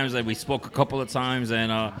of times, and we spoke a couple of times,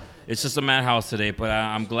 and it's just a madhouse today. But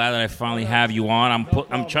I'm glad that I finally have you on.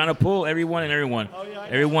 I'm trying to pull everyone and everyone. Oh, yeah, I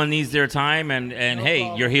know. Everyone needs their time, and hey,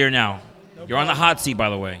 problem. you're here now. No You're on the hot seat, by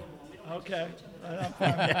the way. Okay. I'm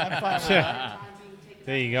fine with that.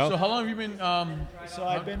 There you go. So how long have you been? So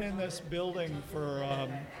I've been in this building for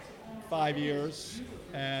 5 years,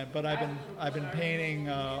 but I've been painting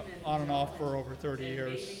on and off for over 30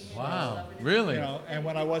 years. Wow, really? And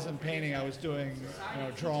when I wasn't painting, I was doing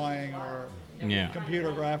drawing or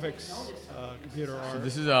computer graphics, computer art.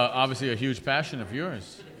 This is obviously a huge passion of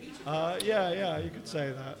yours. Yeah, you could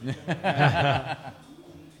say that.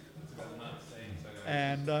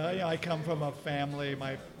 And I come from a family.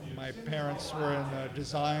 My parents were in the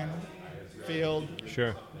design field.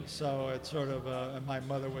 Sure. So it's sort of, and my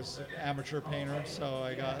mother was an amateur painter, so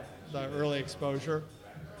I got the early exposure.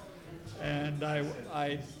 And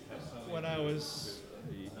when I was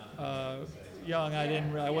young,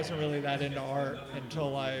 I wasn't really that into art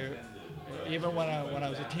until even when I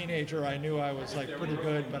was a teenager, I knew I was like pretty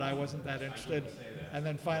good, but I wasn't that interested. And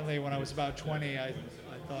then finally, when I was about 20, I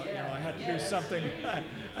thought, I had to do something. I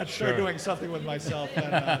had to start doing something with myself.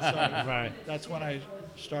 And Right. that's when I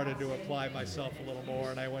started to apply myself a little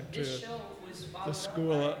more, and I went to the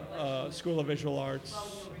School of Visual Arts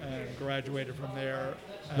and graduated from there.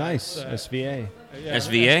 Nice. SVA. Yeah,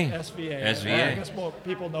 SVA? SVA. SVA. I guess more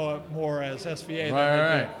people know it more as SVA than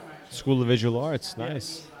Right. School of Visual Arts.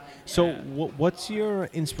 Nice. So, what's your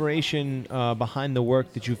inspiration behind the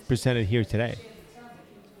work that you've presented here today?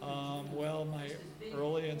 Well, my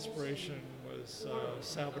early inspiration was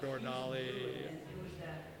Salvador Dali,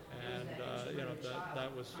 and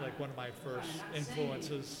that was like one of my first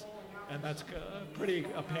influences, and that's pretty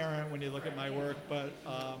apparent when you look at my work. But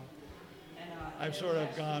I've sort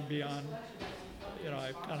of gone beyond.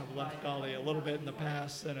 I've kind of left Dali a little bit in the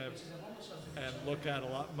past, and look at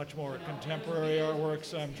much more contemporary artwork.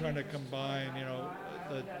 So I'm trying to combine,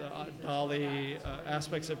 the Dali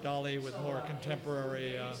aspects of Dali with more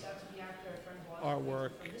contemporary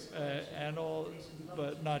artwork,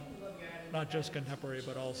 but not just contemporary,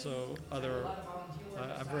 but also other.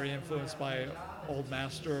 I'm very influenced by old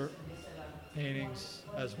master paintings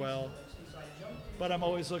as well. But I'm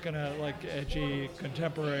always looking at like edgy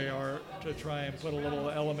contemporary art to try and put a little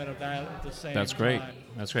element of that at the same time. That's great.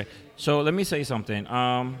 That's great. So let me say something.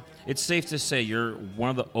 It's safe to say you're one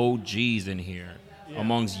of the OGs in here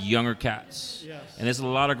amongst younger cats. Yes. And there's a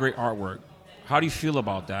lot of great artwork. How do you feel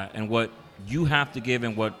about that and what you have to give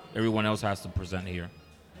and what everyone else has to present here?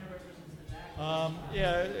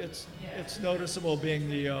 It's noticeable being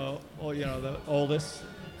the oldest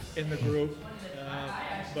in the group,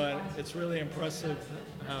 but it's really impressive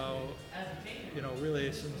how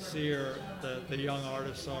really sincere the young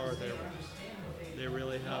artists are. They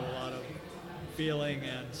really have a lot of feeling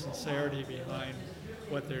and sincerity behind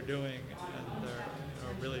what they're doing, and they're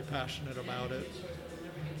really passionate about it.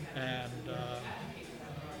 And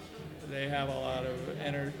they have a lot of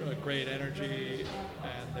great energy,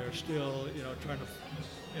 and they're still, trying to,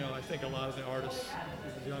 I think a lot of the artists,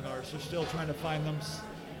 the young artists, are still trying to find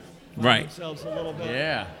themselves a little bit.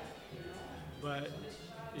 Yeah. But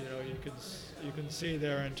you can see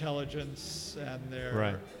their intelligence and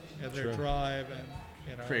their drive and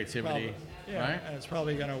Creativity, right? And it's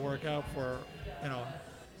probably going to work out for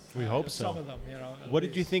We hope so. Some of them, What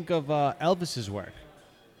did you think of Elvis's work?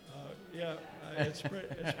 It's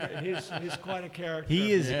he's quite a character.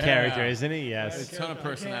 He is a character, isn't he? Yes. A ton of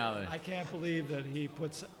personality. I can't believe that he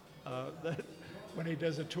puts that when he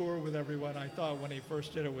does a tour with everyone. I thought when he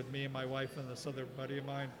first did it with me and my wife and this other buddy of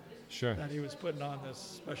mine, Sure. that he was putting on this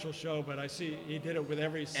special show. But I see he did it with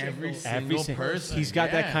every single person. He's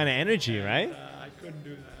got that kind of energy, right? I couldn't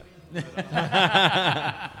do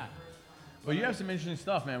that. Well, you have some interesting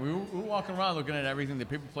stuff, man. We were walking around looking at everything. The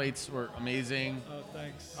paper plates were amazing. Oh,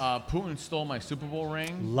 thanks. Putin stole my Super Bowl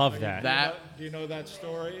ring. Love that. Do you know that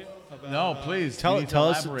story? About, No, please. Tell you need to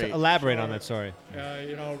us, elaborate. on that story.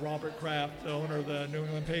 Robert Kraft, the owner of the New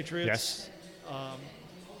England Patriots. Yes.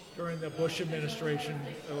 During the Bush administration,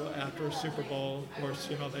 after a Super Bowl, of course,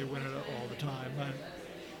 they win it all the time. And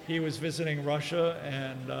he was visiting Russia,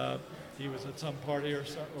 and he was at some party or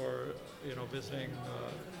visiting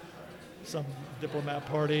some diplomat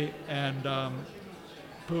party, and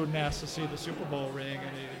Putin asks to see the Super Bowl ring,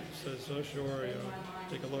 and he says, "Oh, sure,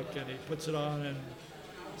 take a look." And he puts it on, and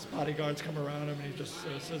his bodyguards come around him, and he just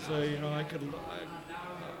says,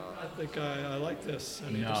 I think I like this,"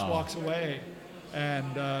 and he just walks away,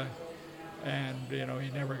 and he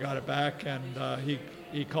never got it back, and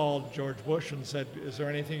he called George Bush and said, "Is there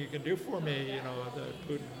anything you can do for me? That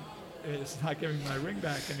Putin is not giving my ring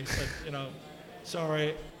back," and he said,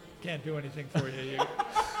 "Sorry, can't do anything for you.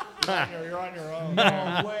 You're on your own."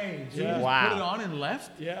 No way. So Yeah. you just Wow. put it on and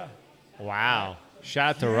left? Yeah, Wow. Shout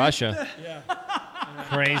out to Russia. yeah.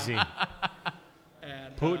 Crazy.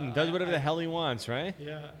 And, Putin does whatever the hell he wants, right?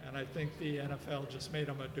 Yeah, and I think the NFL just made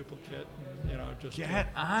him a duplicate, and, just Get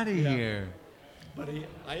out of Yeah. here. But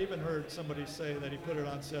I even heard somebody say that he put it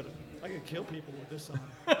on and said, "I could kill people with this on."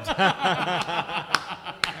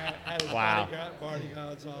 Had his Wow.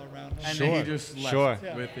 bodyguards all around him. And Sure. then he just left Sure.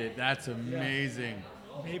 with it. That's amazing.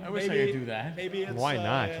 Maybe, I wish I could do that. Maybe it's Why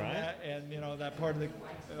not, in right? that part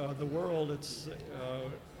of the world. It's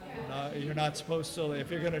you're not supposed to.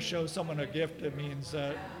 If you're going to show someone a gift, it means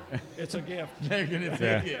that it's a gift. They're gonna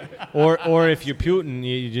Yeah. take it. Or if you're Putin,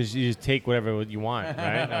 you just take whatever you want,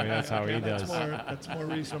 right? I mean, that's how he does. That's more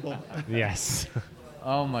reasonable. Yes.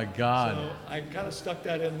 Oh my God. So I kind of stuck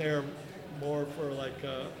that in there more for like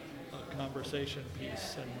a conversation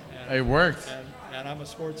piece, and It worked. And I'm a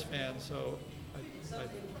sports fan, so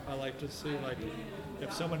I like to see like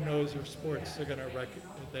if someone knows their sports, they're gonna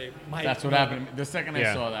they might. That's what know- happened. The second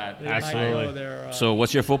Yeah. I saw that. They might Absolutely. know their, So,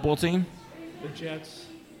 what's your football team? the Jets.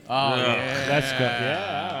 Oh Yeah. yeah. That's good.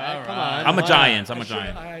 Yeah, all right, come on. I'm a Wow. Giants. I'm a I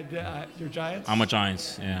should- Giant. You're Giants. I'm a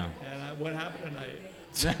Giants. Yeah. And what happened tonight?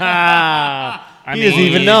 I He doesn't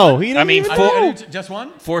even know. He doesn't even I know. didn't- just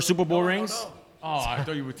one? 4 Super Bowl rings. Oh, I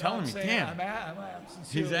thought you were telling I'm me. saying, Damn. I'm He's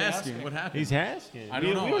sincerely asking. What happened? He's asking. I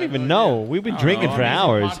don't know. We I don't have even no know. idea. We've been I don't drinking know. for Amazing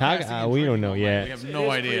hours. podcasting How, and we don't drinking know all night. yet. We have It no is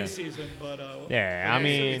idea. preseason, but Yeah, I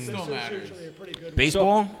mean, this still is matters. usually a pretty good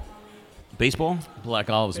Baseball. Baseball. Black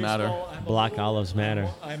olives matter. Baseball, I'm a Black little- olives matter.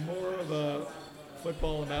 I'm more of a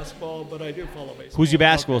football and basketball, but I do follow baseball. Who's your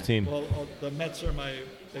basketball team? Well, the Mets are my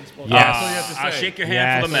baseball Yes. That's all you have to I'll say. shake your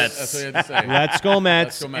hand for the Yes. Mets. That's what you have to say. Let's go Mets.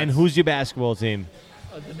 Let's go Mets. And who's your basketball team?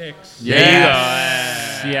 The Knicks.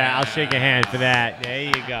 Yes. Yeah, I'll shake a hand for that. There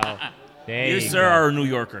you go. There You, you sir, go. are a New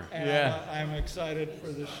Yorker. And Yeah. I'm excited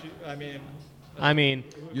for this. I mean, I mean,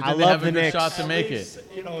 You I think they love have the a good Knicks. shot to at make least,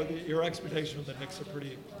 it? your expectations of the Knicks are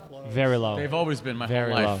pretty low. Very low. They've always been my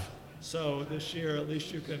Very whole low. life. So this year, at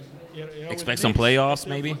least you can, with Expect the some Knicks, playoffs, if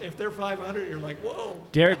they're- maybe? If they're 500, you're like, whoa.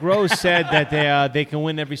 Derrick Rose said that they can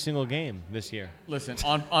win every single game this year. Listen,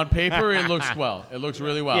 on paper it looks well. It looks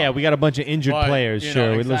really well. Yeah, we got a bunch of injured But, players. you know, Sure,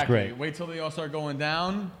 it looks exactly. great. Wait till they all start going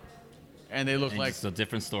down, and they look And like it's a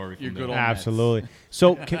different story. From you're there. good old Mets. Absolutely.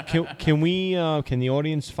 So can we can the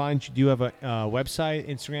audience find you? Do you have a website,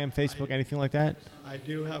 Instagram, Facebook, anything like that? I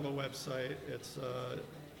do have a website. It's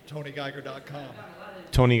TonyGeiger.com.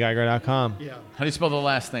 TonyGeiger.com. Yeah. How do you spell the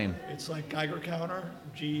last name? It's like Geiger Counter,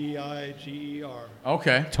 Geiger.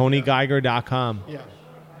 Okay. TonyGeiger.com. Yeah.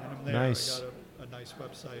 And I'm there. Nice. I got a nice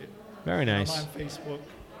website. Very nice. I'm on Facebook.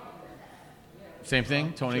 Same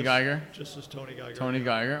thing. Tony Just- Geiger. Just as Tony Geiger. Tony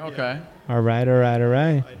Geiger. Okay. All right. I know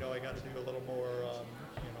I got to do a little more,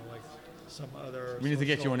 like some other. We need to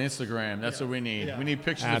get you social- on Instagram. That's Yeah. what we need. Yeah. We need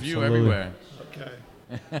pictures of Absolutely. you everywhere. Okay.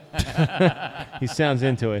 He sounds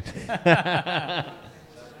into it.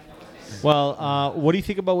 Well, what do you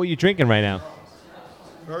think about what you're drinking right now?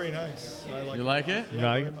 Very nice. I like You like it? You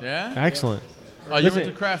like it? Yeah. Excellent. Are you Listen-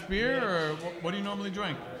 into craft beer, or what do you normally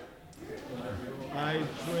drink? I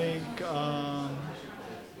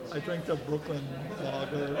drink the Brooklyn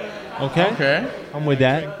Lager. Okay. Okay. I'm with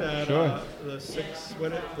Drink that. that, Sure.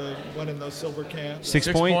 the one in those silver cans. Six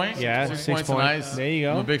point? Yeah, 6 6 point's point. nice. There you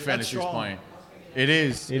I'm a go. big fan That's of 6 strong. point. It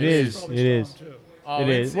is. It is. Probably It is. strong, too. Oh, It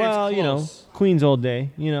it's- is. Well, it's you know, close. Queens all day.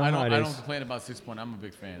 You know I how don't. it I is. don't complain about 6 point. I'm a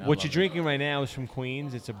big fan. I What love you're it. drinking right now is from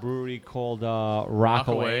Queens. It's a brewery called Rockaway.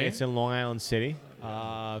 Rockaway. It's in Long Island City.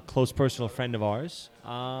 Close personal friend of ours.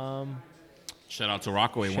 Shout out to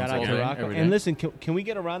Rockaway Shout once out again. to Rockaway. every And day. listen, can we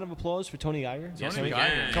get a round of applause for Tony Geiger? Yes, Tony we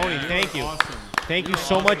Geiger. can. Tony, You're thank you. Awesome. Thank you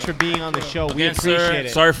so much for being on the show. We Again, appreciate sir,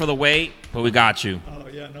 it. sorry for the wait, but we got you. Oh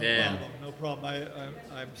yeah, no Yeah. problem. No problem.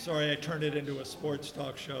 I'm sorry I turned it into a sports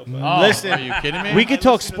talk show. But Oh, Listen, are you kidding me? We could I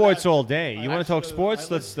talk listen to sports that. all day. You I want to talk listen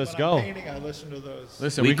sports? I Let's listen- go. when I'm painting, I listen to those.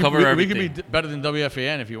 Listen, We we, cover we could everything. be better than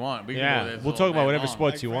WFAN if you want. We can Yeah, go there we'll all talk about night whatever long.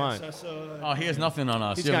 sports you Mike want. Francesa, Oh, he has nothing on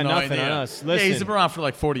us. He's You have got no nothing idea. on us. Yeah, he's Listen. been around for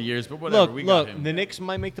like 40 years, but whatever. we Look, got him. the Knicks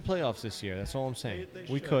might make the playoffs this year. That's all I'm saying. They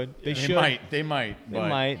We should. could. They Yeah. They should. might. They might. They but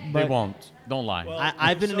might, They but- won't. Don't lie. well,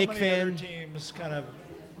 I've been a so Knick many fan. Other teams kind of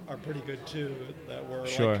are pretty good too. That were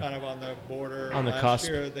Sure. like kind of on the border. On the Last cusp.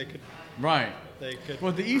 year they could. Right. They could.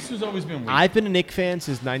 Well, the East has always been weak. I've been a Knicks fan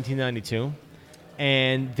since 1992,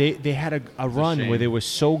 and they had a run shame. where they were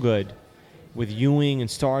so good with Ewing and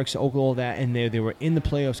Starks, all that, and they were in the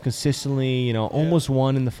playoffs consistently. You know, almost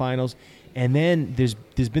won in the finals, and then there's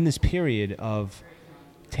been this period of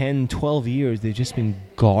 10, 12 years. They've just been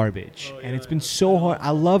garbage, and it's been so hard. I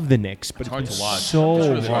love the Knicks, but It's hard been to watch. so It's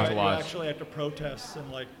really hard hard. to You watch. actually have to protest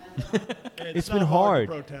and like. It's not been hard.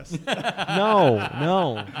 to protest.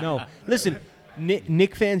 No. Listen,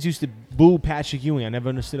 Knick fans used to boo Patrick Ewing. I never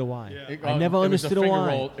understood why. Yeah. I never It was understood the finger why.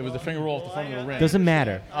 roll- It was the finger roll off the front of the ring. Doesn't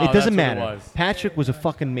matter. Oh, It doesn't that's what it matter. was. Patrick was a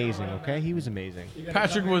fucking amazing. Okay, he was amazing.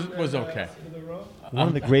 Patrick was okay. One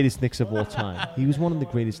of the greatest Knicks of all time. He was one of the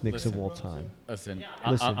greatest Knicks of all time. Listen,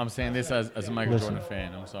 Listen. I'm saying this as a Michael Listen. Jordan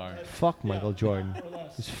fan. I'm sorry. Fuck Michael Jordan.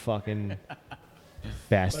 This fucking But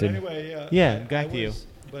bastard. anyway, Yeah, I back to you. was-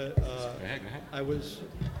 But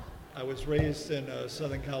I was raised in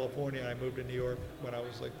Southern California. I moved to New York when I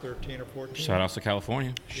was like 13 or 14. Shout outs to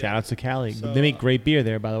California. Shout outs to Cali. So, They make great beer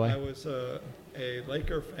there, by the I way. was a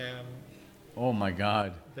Laker fan. Oh my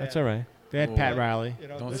God. That's then. all right. They had Oh, Pat what? Riley. You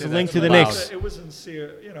know, Don't There's say a that link too to the loud. Knicks. It was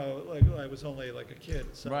sincere, you know, like I was only like a kid.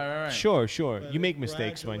 So Right. Sure. You but make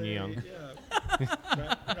mistakes when you're young. gradually,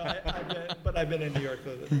 Yeah. I've been in New York,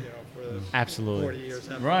 for 40 Absolutely. years.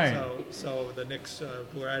 Right. So the Knicks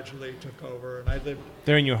gradually took over, and I lived.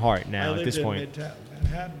 They're in your heart I now at lived this in point. Midtown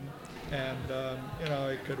Manhattan, and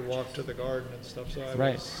I could walk to the garden and stuff. So I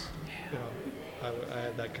Right. was, I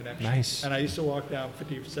had that connection. Nice. And I used to walk down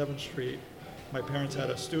 57th Street. My parents had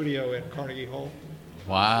a studio in Carnegie Hall,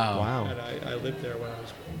 Wow. and I lived there when I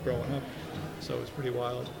was growing up. So it was pretty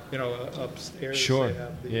wild. Upstairs Sure. they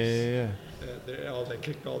have these. Yeah. They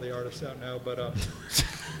kicked all the artists out now, but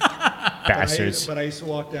Bastards. But I used to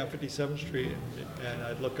walk down 57th Street, and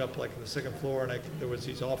I'd look up like the second floor, and there was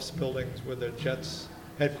these office buildings with the Jets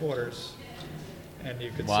headquarters, and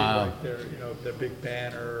you could Wow. see like their big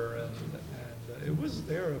banner, and it was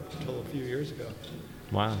there until a few years ago,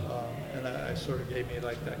 Wow. and I sort of gave me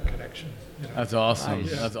like that connection. That's awesome.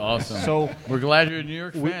 Nice. That's awesome. So we're glad you're a New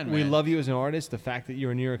York we, fan, we man. love you as an artist. The fact that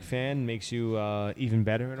you're a New York fan makes you even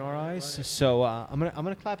better in our eyes. So I'm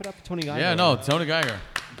gonna clap it up for Tony Geiger. Yeah, no, Tony Geiger.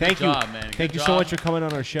 Thank Good you, job, man. Thank Good you so job. much for coming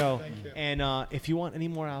on our show. Thank you. And if you want any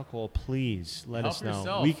more alcohol, please let Help us know.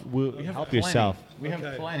 yourself. We'll We have help plenty. yourself. We have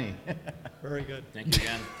Okay. plenty. Very good. Thank you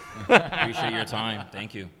again. Appreciate your time.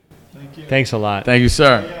 Thank you. Thank you. Thanks a lot. Thank you,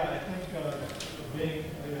 sir. Yeah, I think being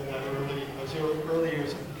those early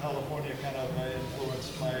years in California kind of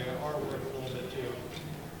influenced my artwork a little bit too.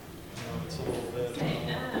 It's a little bit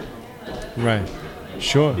Right.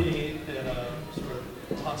 Sure. being in a sort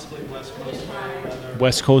of possibly West Coast way rather.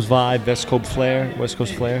 West Coast vibe, West Coast flair, West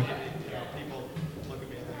Coast flair. People look at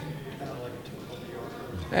me and think kind of like a typical New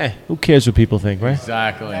Yorker. Hey, who cares what people think, right?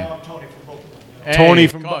 Exactly. Now I'm Tony from Brooklyn. Hey, Tony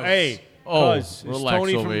from cuz. hey, Oh, cuz, it's relax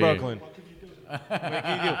Tony over from here. Brooklyn. What can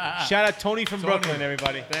you do? Shout out Tony from Brooklyn,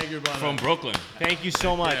 everybody. Thank you, brother. From Brooklyn. Thank you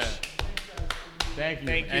so much. Yeah. Thank you.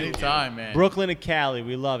 Thank you. Anytime, man. Brooklyn and Cali,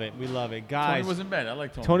 we love it. We love it, guys. Tony was in bed. I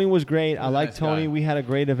like Tony. Tony was great. I He's a like nice Tony. guy. We had a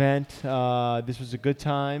great event. This was a good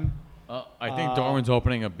time. I think Darwin's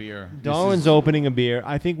opening a beer. This Darwin's is- opening a beer.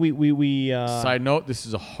 I think we Side note: this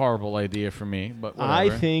is a horrible idea for me, but I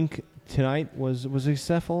whatever. think tonight was a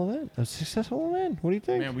successful event. A successful event. What do you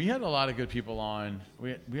think? Man, we had a lot of good people on.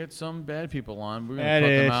 We had some bad people on. We're That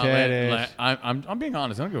gonna cut is, them out. that is. I'm being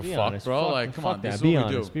honest. I don't give a Be fuck, honest. bro. Fuck- Like, come fuck on, that. this is Be what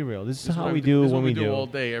we honest. do. Be real. This is This how what we do this is when what we do. all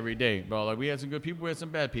day, every day, bro. Like, we had some good people. We had some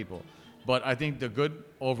bad people. But I think the good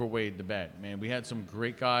overweighed the bad, man. We had some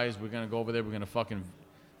great guys. We're gonna go over there. We're gonna fucking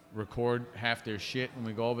record half their shit when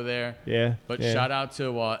we go over there. Yeah. But yeah. shout out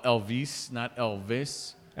to Elvis, not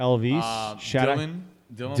Elvis. Elvis. Shout out. Dylan.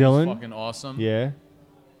 Dylan Dylan. was fucking awesome. Yeah.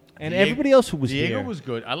 And Diego- everybody else who was Diego here. was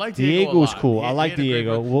good. I like Diego Diego. was a lot. cool. I He like had a great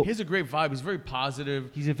Diego. vibe. Well- He has a great vibe. He's very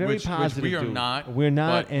positive. He's a very which positive we are dude. not. We're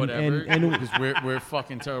not, but and- whatever. and- because we're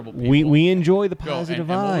fucking terrible people. we enjoy the Yo, positive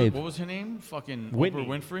and vibe. what was her name? Fucking Whitney.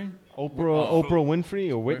 Oprah Winfrey. Oprah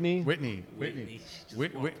Winfrey or Whitney. Whitney.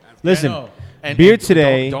 Listen, I know. And beer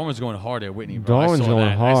today- Darwin's going hard at Whitney. Bro. I Darwin's saw going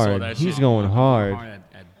that. I saw hard. that He's shit. going hard.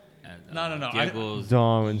 No. Diego's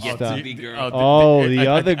Darwin yet stuff. to be girl. The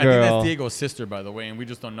other I think girl. that's Diego's sister, by the way, and we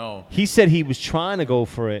just don't know. He said he was trying to go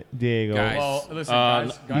for it, Diego. Guys, Well, listen, uh,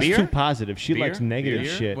 guys. He's beer? too positive. She Beer? likes negative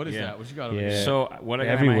Beer? shit. What is Yeah. that? What you got over Yeah. there? So what I got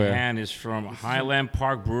in Everywhere. my hand is from Highland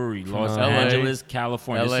Park Brewery, Los LA. Angeles,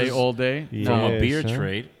 California. LA This is all day. Yeah. from a beer Yes, sir.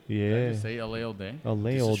 trade. Did I Yeah. just say LA all day? A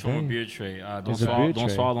lay This all is from a day. beer tray. Don't It's a beer don't tray.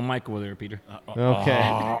 swallow the mic over there, Peter.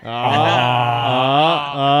 Okay.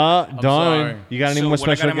 Don, sorry. you got any So more what I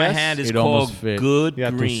special got in my guests? hand is It called almost fit. Good Ya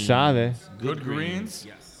tú Greens. sabes. Good greens?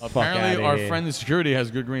 Yes. Apparently, outta our here. friend in security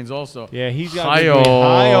has good greens also. Yeah, he's got Hi-yo. good green.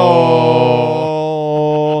 Hi-yo.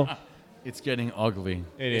 It's getting ugly.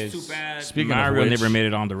 It It's is. too bad Speaking of Mario which- never made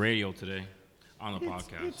it on the radio today, on the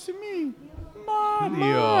podcast. It's me, Mario.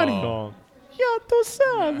 Mario. Ya tú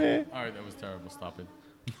sabes. All right, that was terrible. Stop it.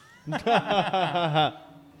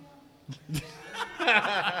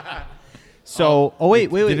 So, wait.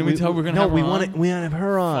 Didn't we tell her we're gonna no, have her we on? want to have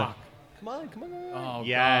her on. Fuck. Come on. Oh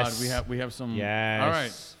Yes. God, we have some. Yes. All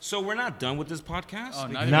right. So we're not done with this podcast? Oh,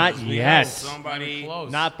 Because Not we yet. have Somebody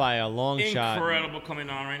Close. Not by a long shot. incredible coming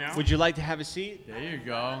on right now. Would you like to have a seat? There you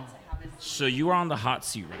go. So you are on the hot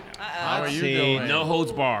seat right now. How are you see. doing? No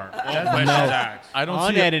holds barred. All questions asked. I don't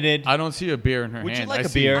Unedited. See I don't see a beer in her Would you hand. like I a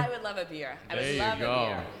see- beer? I would love a beer. I There would you love go. a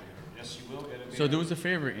beer. So do us a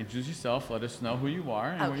favor. Introduce yourself. Let us know who you are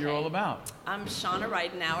and what you're Okay. all about. I'm Shauna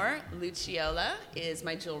Ridenauer. Luciola is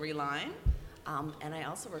my jewelry line. And I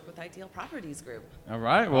also work with Ideal Properties Group. All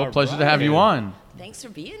right. Well, All pleasure to have you right. on. Thanks for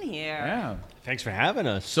being here. Yeah. Thanks for having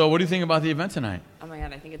us. So what do you think about the event tonight? Oh my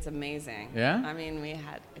God, I think it's amazing. Yeah? I mean, we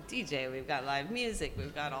had a DJ, we've got live music,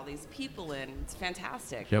 we've got all these people in. It's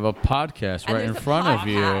fantastic. You have a podcast And right in there's a front of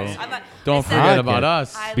you. podcast. I'm like- Don't I said- forget about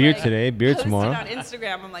us. I, Beer like, today, beer posted tomorrow. on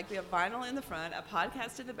Instagram, I'm like, we have vinyl in the front, a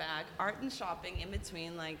podcast in the back, art and shopping in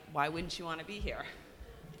between. Like, why wouldn't you want to be here?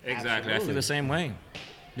 Exactly. I feel the same way.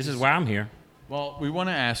 This is why I'm here. Well, we want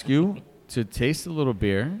to ask you to taste a little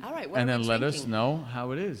beer. All right, what and are then we let us drinking? know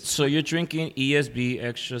how it is. So you're drinking ESB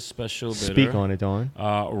Extra Special Bitter. Speak on it, Dawn.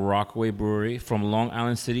 Rockaway Brewery from Long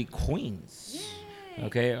Island City, Queens.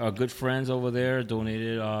 Okay, our good friends over there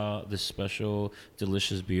donated this special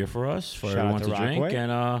delicious beer for us for Shout out everyone to to drink. Rockaway.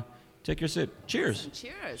 And take your sip. Cheers.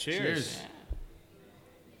 Cheers. Cheers.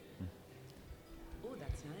 Ooh,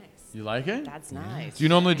 that's nice. You like it? That's nice. Do you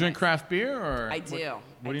normally Very drink nice. craft beer or? I do.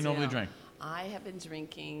 What do you normally drink? I have been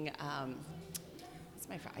drinking. What's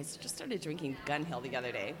my? I just started drinking Gun Hill the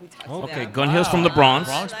other day. We talked to Okay, them. Gun Hill's from the Bronx.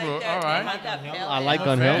 Bronx Brew. All right. I like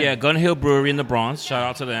Gun Hill. Yeah, Gun Hill Brewery in the Bronx. Shout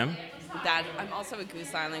out to them. That I'm also a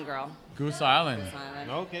Goose Island girl. Goose Island. Goose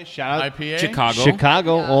Island. Okay, shout out. IPA. Chicago.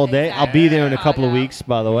 Chicago Yeah, all day. I'll be there in a couple of Chicago. weeks,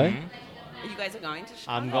 by the way. You guys are going to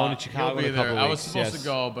Chicago? I'm going to He'll Chicago be in a couple there. of I was weeks. supposed yes. to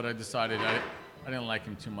go, but I decided I didn't like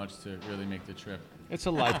him too much to really make the trip. It's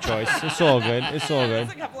a life choice. It's all good. It's all good.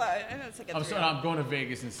 It's a couple of. I know it's like a I'm three. sorry, I'm going to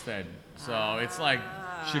Vegas instead. So it's like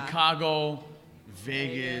Chicago,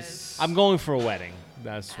 Vegas. I'm going for a wedding.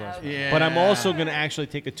 That's what. Yeah. But I'm also going to actually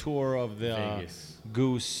take a tour of the Vegas.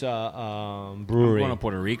 Goose Brewery. Going to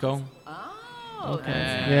Puerto Rico. Oh,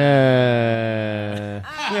 that's Yeah.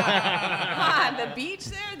 ah, the beach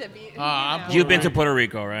there. The beach. I'm You've been to Puerto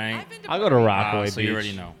Rico, right? I've been to I'll go to Rockaway so Beach. you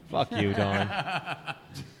already know. Fuck you, Don.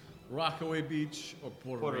 Rockaway Beach or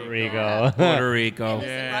Puerto, Puerto Rico. Rico. Puerto Rico.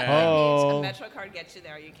 Yeah. Oh. Beach. A MetroCard gets you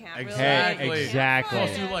there. You can't Exactly. really. Exactly.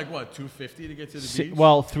 Cost you like what, $250 to get to the beach?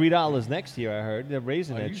 Well, $3 next year. I heard they're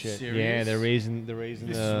raising Are that you shit. serious? Yeah, they're raising.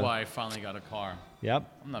 This is why I finally got a car. Yep.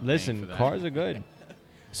 I'm not paying Listen, for that. cars are good.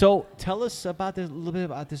 So tell us about this, a little bit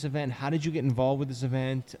about this event. How did you get involved with this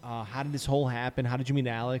event? How did this whole happen? How did you meet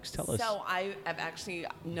Alex? Tell us. So I have actually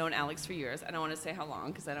known Alex for years. I don't want to say how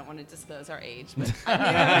long because I don't want to disclose our age. But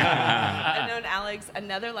I've known Alex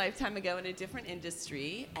another lifetime ago in a different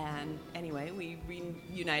industry. And anyway, we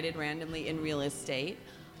reunited randomly in real estate.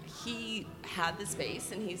 He had the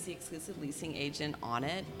space and he's the exclusive leasing agent on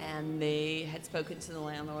it. And they had spoken to the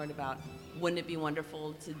landlord about, wouldn't it be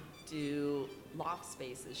wonderful to do loft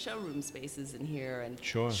spaces, showroom spaces in here, and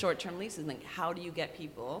Sure. short-term leases. Like, how do you get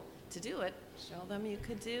people to do it? Show them you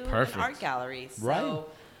could do Perfect. an art gallery. So Right.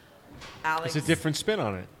 Alex, it's a different spin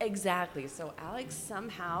on it. Exactly. So Alex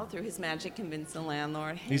somehow, through his magic, convinced the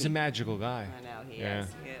landlord. Hey, He's a magical guy. I know he Yeah. is.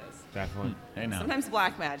 He is. Definitely. Hey now. Sometimes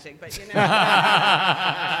black magic, but you know.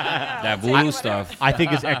 That voodoo stuff I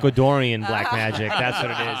think it's Ecuadorian black magic. That's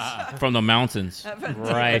what it is. from the mountains.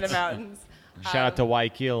 Right. In the mountains. Shout out to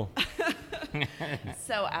Waikil.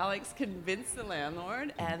 So Alex convinced the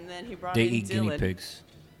landlord, and then he brought They in eat guinea Dylan. pigs.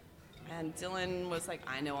 And Dylan was like,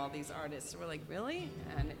 I know all these artists. We're like, really?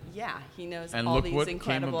 And yeah, he knows And all look these what came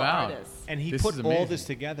incredible about. artists. And he This put is all amazing. this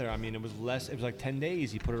together. I mean, it was like 10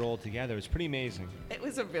 days. He put it all together. It's pretty amazing. It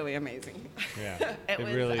was a really amazing. Yeah, it it was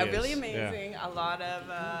really really is. Yeah. amazing. A lot of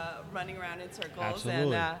running around in circles.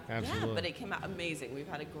 Absolutely. And, Absolutely. Yeah, but it came out amazing. We've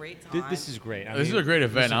had a great time. This is great. I This is mean, a great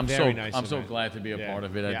this event. is a I'm very so nice I'm so event. glad to be a Yeah. part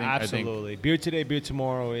of it. Yeah, absolutely. Beer Today, Beer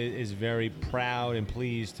Tomorrow is very proud and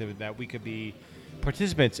pleased that we could be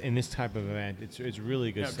participants in this type of event. It's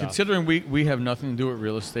really good Yeah, stuff. considering we have nothing to do with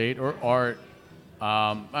real estate or art,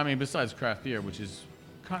 I mean, besides craft beer, which is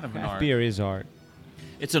kind of an Craft art. beer is art.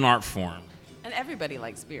 It's an art form. And everybody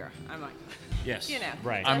likes beer. I'm like, Yes. you know.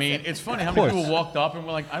 Right. I that's mean, it. it's funny how Of many course. people walked up and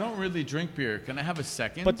were like, I don't really drink beer. Can I have a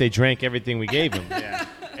second? But they drank everything we gave them. Yeah,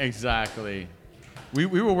 exactly. We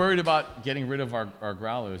were worried about getting rid of our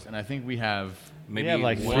growlers, and I think we have. Maybe have,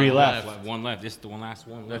 like, one 3 left. One left. This is the one last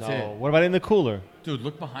one. That's left. it. Oh, what about in the cooler? Dude,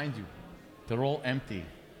 look behind you. They're all empty.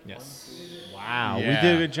 Yes. Wow, Yeah. we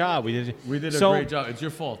did a good job. We did A so, great job. It's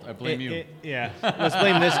your fault. I blame you. Yeah, let's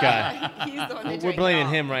blame this guy. He's the one that We're drank it blaming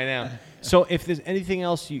all. him right now. So, if there's anything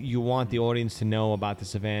else you want the audience to know about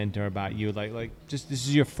this event or about you, like just this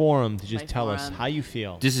is your forum to just My tell us forum. how you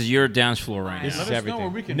feel. This is your dance floor right This now. Let is us know everything. where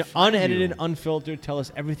we can No, find unedited, you. unfiltered. Tell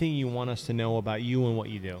us everything you want us to know about you and what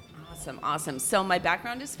you do. Awesome. So my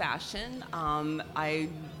background is fashion. I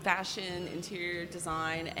fashion, interior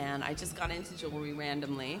design, and I just got into jewelry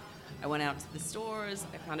randomly. I went out to the stores.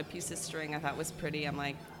 I found a piece of string I thought was pretty. I'm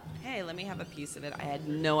like, hey, let me have a piece of it. I had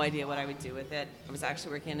no idea what I would do with it. I was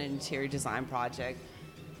actually working on an interior design project.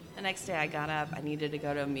 The next day I got up. I needed to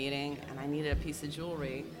go to a meeting, and I needed a piece of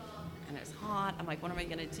jewelry. And it was hot. I'm like, what am I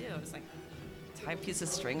going to do? I was like, tie a piece of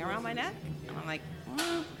string around my neck? And I'm like,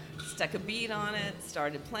 stuck a bead on it,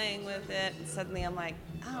 started playing with it, and suddenly I'm like,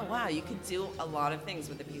 oh wow, you could do a lot of things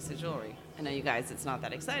with a piece of jewelry. I know you guys, it's not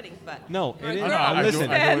that exciting, but No, for a it is. girl, I do it you every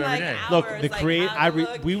spend, day. Look, hours, the create. how to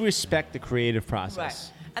look. We respect the creative Right.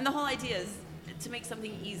 process. And the whole idea is to make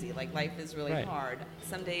something easy. Like life is really Right. hard.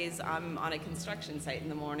 Some days I'm on a construction site in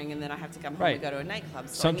the morning, and then I have to come home Right. and go to a nightclub.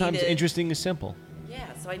 So I Sometimes needed- interesting is simple. Yeah,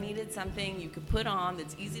 so I needed something you could put on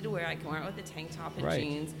that's easy to wear. I can wear it with a tank top and Right.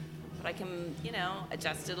 jeans, but I can,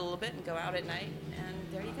 adjust it a little bit and go out at night, and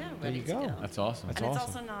there you go. There Ready you to go. That's awesome. That's and it's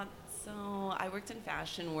awesome. also not so. I worked in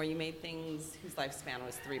fashion where you made things whose lifespan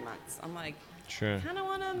was 3 months. I'm like, Sure. I kind of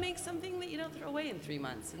want to make something that you don't throw away in 3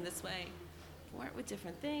 months, and this way, you wear it with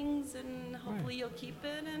different things, and hopefully you'll keep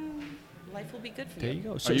it, and life will be good for There you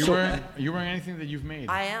go. Are you wearing anything that you've made?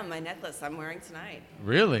 I am. My necklace I'm wearing tonight.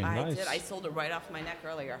 Really? I Nice. did. I sold it right off my neck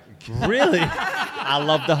earlier. Really? I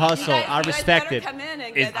love the hustle. You guys- I you guys respect better it. Come in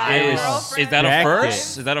and Is, get that is, girlfriend. is that a Respect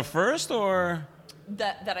first? it. Is that a first or?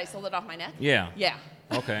 That I sold it off my neck? Yeah. Yeah.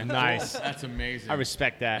 Okay. Nice. That's amazing. I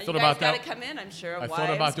respect that. You thought guys about gotta that- come in, I'm sure. I thought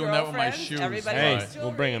Wives, about doing that with my girlfriends, shoes, Everybody Hey, likes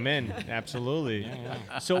we'll bring jewelry. them in. Absolutely.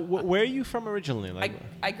 So, where are you from originally? Like,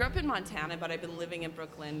 I grew up in Montana, but I've been living in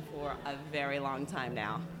Brooklyn for a very long time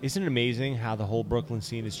now. isn't it amazing how the whole Brooklyn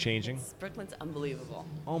scene is changing? Brooklyn's unbelievable.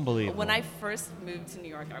 Unbelievable. When I first moved to New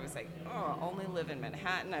York, I was like, oh, only live in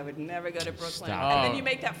Manhattan. I would never go to Brooklyn. Stop. And then Oh. you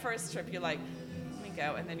make that first trip, you're like, let me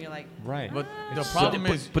go. And then you're like, Right. But the So- problem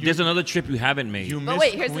but, is, but there's another trip you haven't made. you but miss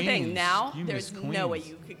wait, here's the Queens. thing. Now, You there's miss no way Queens.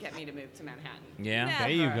 you could get me to move to Manhattan. Yeah? There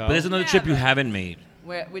you Never. go. But there's another trip you Never. haven't made.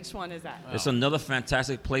 Which one is that? It's another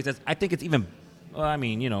fantastic place. That's, I think it's even, well, I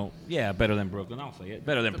mean, better than Brooklyn. I'll say it.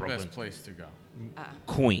 Better than The Brooklyn. best place to go.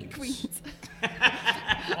 Queens. Queens.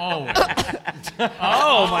 Oh,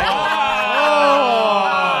 Oh, my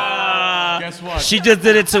God. guess what? She just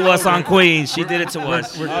did it to us on Queens. She did it to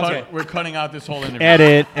us. We're cutting out this whole interview.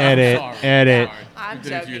 Edit, I'm edit, sorry. edit. Sorry. I'm You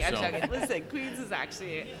did it to joking. I'm yourself. joking. Listen, Queens is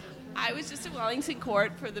actually. I was just in Wellington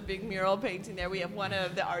Court for the big mural painting there. We have one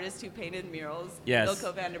of the artists who painted murals, Yes.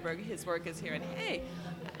 Ilko Vandenberg. His work is here, and hey,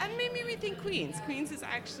 that made me rethink Queens. Queens is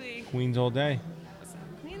actually Queens all day.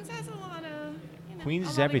 Queens has a lot of. Queens a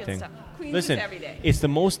is lot of good everything. stuff. Queens Listen, is every day. it's the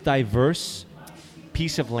most diverse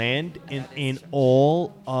piece of land in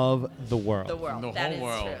all of the world. the world. The That whole is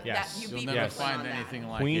world. true. Yes. That, you You'll beat never Yes. Brooklyn find on that. anything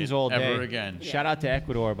like Queens it all day. ever again. Shout out to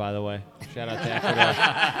Ecuador, by the way. Shout out to Ecuador.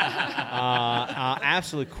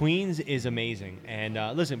 Absolutely, Queens is amazing, and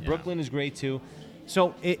listen, Brooklyn is great too.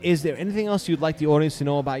 So, is there anything else you'd like the audience to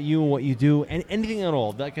know about you and what you do, and anything at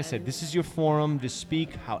all? Like I said, this is your forum to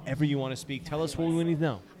speak however you want to speak. Tell us what we need to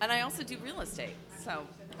know. And I also do real estate. So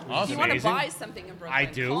if Awesome. you want to Amazing. buy something in Brooklyn, I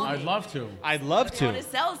do. call I'd me. love to. I'd love If you want to. to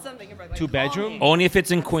sell something in Brooklyn, Two call bedroom? me. Only if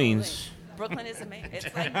it's in Queens. Brooklyn is amazing.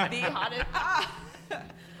 It's like the hottest.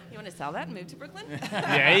 You want to sell that and move to Brooklyn?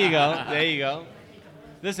 There you go. There you go.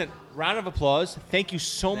 Listen, round of applause. Thank you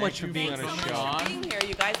so much for you being Thanks on so the much show. for being here,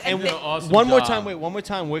 you guys. And You did an awesome one more job. time, one more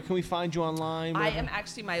time. Where can we find you online? I am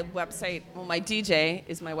actually my website. Well, my DJ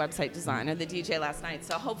is my website designer. The DJ last night,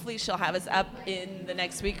 so hopefully she'll have us up in the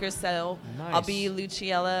next week or so. I'll Nice. be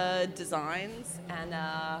Luciella Designs, and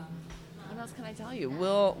What else can I tell you?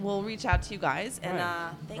 We'll reach out to you guys, and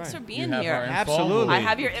thanks for You being have here. our info. Absolutely. I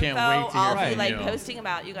have your Can't info. wait to hear I'll from be like you. posting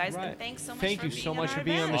about you guys. Right. And thanks so much. Thank for you being so on much our for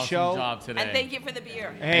being on the event. Awesome show. job today. And thank you for the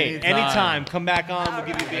beer. Hey, anytime. Come back on. We'll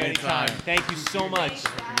give you a beer Anytime. anytime. Thank you so much.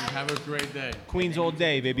 Have a great day. Queens all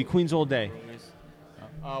day, baby. Queens all day.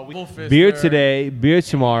 Full fist Beer there. today, beer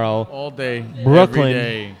tomorrow. All day. Brooklyn. Every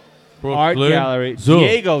day. Art Brooklyn. Gallery. Zoo.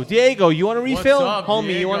 Diego, you want a refill? up,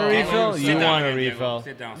 Homie, you want a Diego? refill? Sit You down want a here, Diego. refill?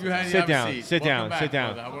 Sit down. You had Sit have a down, seat. sit Welcome down, back, sit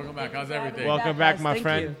down. brother. Welcome back. How's everything? Welcome back, guys. my Thank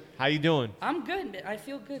friend. you. How you doing? I'm good. I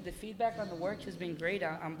feel good. The feedback on the work has been great.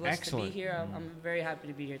 I'm blessed Excellent. to be here. I'm very happy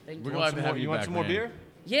to be here. Thank We're you. glad to have you You want back, some more man. beer?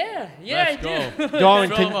 Yeah, Let's I do. go. Darwin,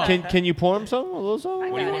 Fill 'em up. can you pour him some? A little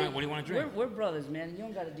something? What do you want to We're, drink? we're brothers, man. You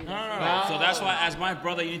don't gotta do No, that. no, no. So that's why, as my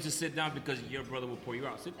brother, you need to sit down because your brother will pour you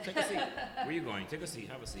out. Take a seat. Where are you going? Take a seat.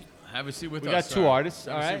 Have a seat. Have a seat with We us. got two sir. artists,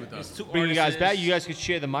 Have all a seat right? with us. There's two Bring you guys artists. back. You guys could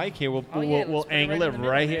share the mic here. We'll, Oh, yeah, we'll, let's we'll put it angle right it in the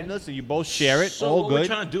middle, right here. man. Listen, you both share it. So All what we're good.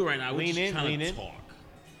 trying to do right now, we're Lean just in, trying lean to in. talk.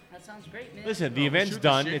 That sounds great, man. Listen, the No, event's shoot the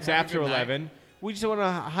done. shit, It's have a after good night. 11. We just want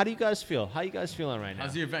to. How do you guys feel? How you guys feeling right now?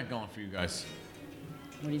 How's the event going for you guys?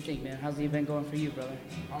 What do you think, man? How's the event going for you, brother?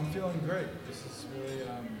 I'm feeling great. This is really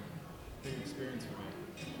big experience for me.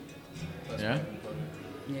 Best Yeah? way I can put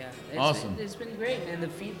it. Yeah. Awesome. It's been great, man. The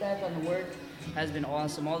feedback on the work has been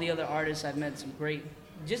awesome. All the other artists, I've met some great,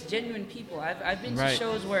 just genuine people. I've been to Right.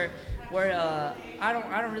 shows where I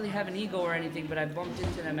don't really have an ego or anything, but I bumped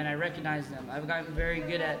into them and I recognize them. I've gotten very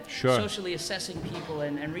good at Sure. socially assessing people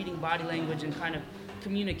and reading body language and kind of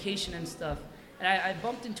communication and stuff. And I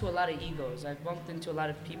bumped into a lot of egos. I've bumped into a lot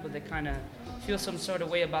of people that kind of feel some sort of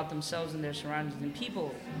way about themselves and their surroundings and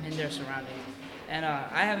people in their surroundings. And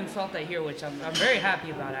I haven't felt that here, which I'm very happy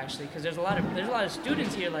about actually, because there's a lot of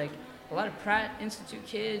students here, like a lot of Pratt Institute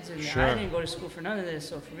kids, and Sure. I didn't go to school for none of this.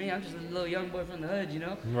 So for me, I'm just a little young boy from the hood, you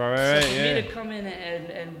know. Right, So for yeah. me to come in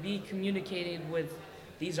and be communicating with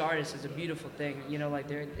these artists is a beautiful thing. You know, like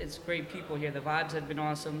it's great people here. The vibes have been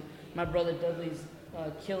awesome. My brother Dudley's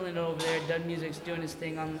killing it over there. Dud Music's doing his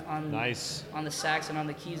thing on Nice. on the sax and on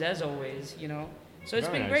the keys as always. You know, so it's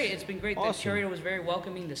Very been nice. great. It's been great. The Awesome. curator was very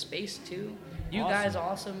welcoming. The space too. You guys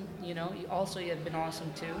awesome. You know, you also have been awesome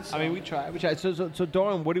too. So. I mean, we tried. So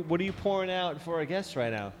Doran, what are you pouring out for our guests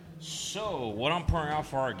right now? So what I'm pouring out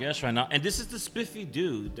for our guest right now, and this is the spiffy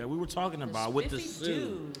dude that we were talking about with the Spiffy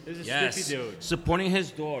suit. dude. This is Yes, Spiffy Dude. supporting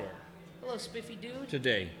his daughter Hello, Spiffy dude.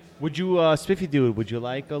 today. Would you, Spiffy Dude? Would you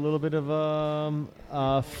like a little bit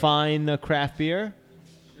of fine craft beer?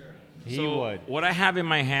 Sure. He So would. what I have in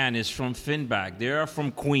my hand is from Finback. They are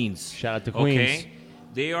from Queens. Shout out to Queens. Okay?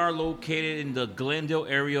 They are located in the Glendale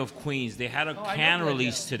area of Queens. They had a I know can Glendale.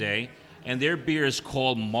 release today, and their beer is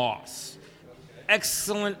called Moss.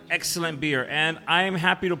 Excellent, excellent beer, and I am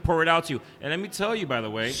happy to pour it out to you. And let me tell you, by the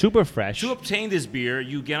way, Super fresh. to obtain this beer,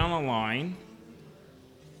 you get on a line.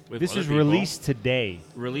 With This other is people. released today.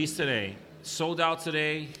 Released today. Sold out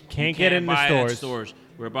today. Can't You get in the buy it at stores. stores.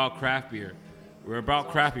 We're about craft beer. We're about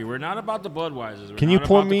craft beer. We're not about the Budweisers. We're Can you not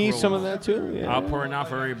pour about the me some of Coronas. that too? Yeah. I'll pour it out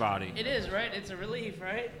for everybody. It is right. It's a relief,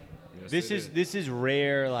 right? This is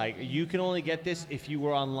rare. Like you can only get this if you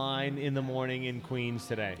were online in the morning in Queens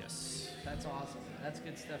today. Yes. That's awesome. That's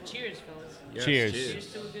good stuff. Cheers, fellas. Yes, Cheers.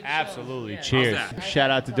 Cheers to a good show. Absolutely. Yeah. Cheers. How's that?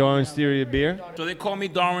 Shout out to Doran Stereo Beer. So they call me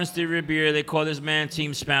Darwin Stereo Beer. They call this man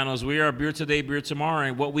Team Spanos. We are Beer Today, Beer Tomorrow,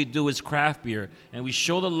 and what we do is craft beer, and we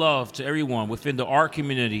show the love to everyone within the art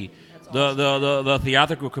community, the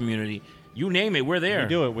theatrical community. You name it, we're there. We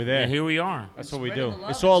do it, we're there. And here we are. That's what we Spreading do. the love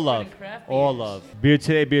It's and all spreading love. craft All beers. love. Beer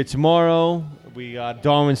today, beer tomorrow. We got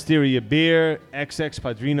Darwin Stereo Beer, XX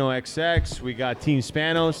Padrino XX. We got Team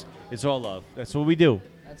Spanos. It's all love. That's what we do.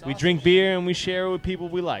 That's We awesome. drink beer and we share it with people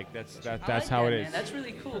we like. That's I that's like how that, it man. is. That's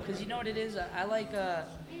really cool because you know what it is. I like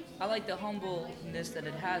the humbleness that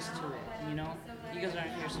it has to it. You know, you guys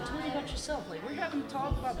aren't here, so tell me about yourself. Like we're having to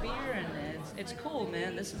talk about beer, and it's cool,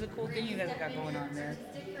 man. This is a cool thing you guys got going on, man.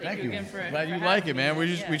 Thank you. again for Glad you having like it, me, man.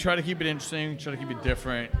 We Yeah. try to keep it interesting, try to keep it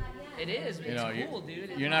different. It is. It's You know, cool,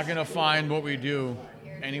 dude. you're not gonna find what we do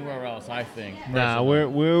anywhere else. I think. Nah,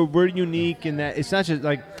 personally. we're unique in that it's not just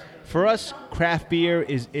like for us craft beer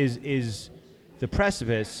is the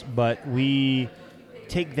precipice, but we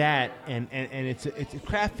take that and it's a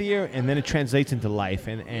craft beer and then it translates into life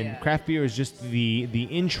and Yeah. craft beer is just the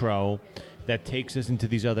intro that takes us into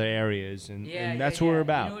these other areas and that's what we're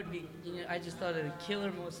about. You know, I just thought of the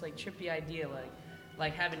killer, most like trippy idea,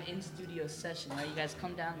 like have an in-studio session, right? You guys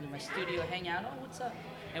come down to my studio, hang out. Oh, what's up?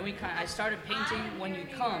 And I started painting when you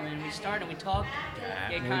come, and we talk,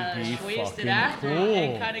 get kind of wasted after,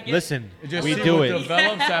 and kind of get. Listen, Just we see do what it.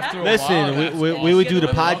 develops after a while. Listen, That's we would do the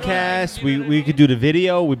podcast. We could do the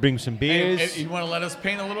video. We bring some Hey, beers. if you want to let us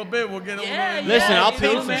paint a little bit, we'll get a Yeah, little. Listen, I'll you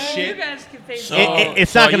paint know, some man, shit. You guys can paint So- some.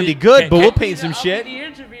 It's so not gonna you- be good, but we'll I'll paint some be shit. the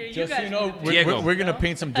interviewer. You Just so guys you know, can- Diego. we're gonna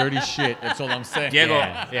paint some dirty shit. That's all I'm saying. Diego,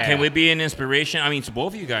 Yeah. can we be an inspiration? I mean, to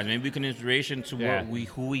both of you guys. Maybe we can inspiration to Yeah.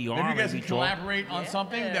 who we are. Maybe you guys maybe can draw. collaborate on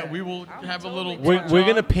something that we will have a little. We're touch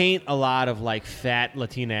gonna on. paint a lot of like fat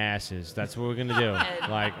Latina asses. That's what we're gonna do.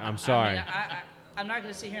 And, Like, I'm sorry. I mean, I'm not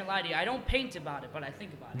gonna sit here and lie to you. I don't paint about it, but I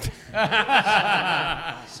think about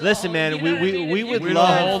it. So, Listen, man, you know what I mean? we If would you We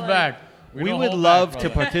love- don't hold back. We don't would hold love back, to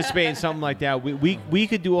brother. participate in something like that. We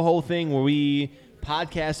could do a whole thing where we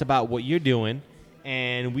podcast about what you're doing,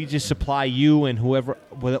 and we just supply you and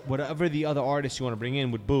whatever the other artists you want to bring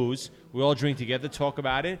in with booze. We all drink together, talk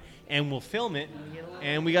about it, and we'll film it,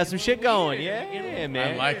 and we got some shit going. Yeah,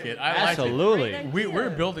 man. I like it. I like it. Absolutely. We're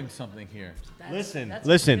building something here. Listen, That's a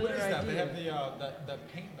listen. killer They idea. have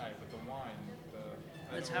that paint night with the wine.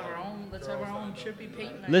 Let's have our own trippy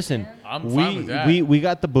paint night. Listen, man. I'm fine with that. we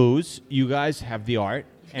got the booze. You guys have the art,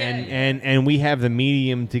 and we have the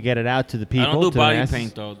medium to get it out to the people. I don't do to the body masses.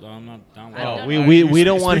 paint though. I'm not down with I that. don't- We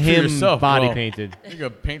don't Speak want for him yourself, body bro. painted. You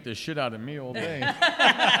could paint the shit out of me all day.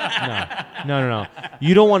 No.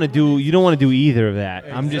 You don't want to do either of that.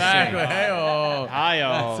 I'm just Exactly. saying. Hey-oh. Hi-yo.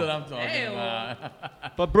 That's what I'm talking Hey-oh.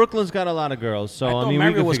 about. But Brooklyn's got a lot of girls, so I I, thought mean, we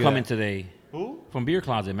Mario could was figure coming that. today. Who? From Beer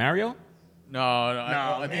Closet. Mario? No,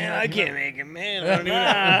 I think- make it, man.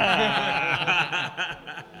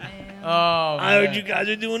 Oh, I heard man. you guys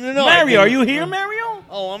are doing it. Mario, are you here, Mario?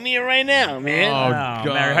 Oh, I'm here right now, man. Oh, Wow,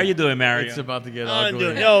 God. Mario, how you doing, Mario? It's about to get I'm ugly.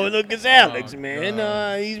 doing, yo, look, it's Alex, Oh, man.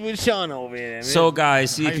 God. He's with Sean over there, man. So, guys,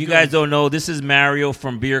 see, How if you you guys doing? don't know, this is Mario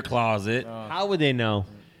from Beer Closet. how would they know?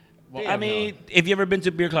 Well, I mean, if you ever been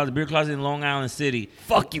to Beer Closet in Long Island City,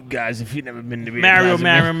 Fuck you guys if you've never been to Beer Mario, Closet,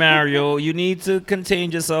 man. Mario, you need to contain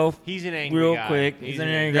yourself He's an angry real guy. quick. He's He's an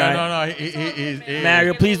an angry yeah, guy. no. He,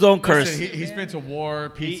 Mario, please don't curse. Listen, he's been to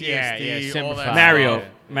war, PTSD, yeah, all that. Mario, stuff.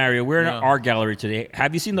 Mario, we're in an Yeah. art gallery today.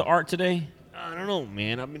 Have you seen the art today? I don't know,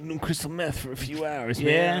 man. I've been doing crystal meth for a few hours,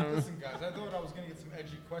 Yeah. man. Listen, guys, I thought I was gonna get some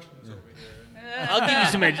edgy questions over here. I'll give you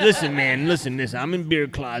some edge. Listen, man. Listen. I'm in Beer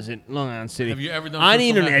Closet, Long Island City. Have you ever done I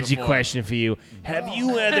need crystal an meth edgy before? question for you. Have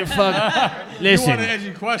you ever fucked? Listen. You want an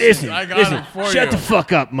edgy question? Listen. I got listen. it for Shut you. the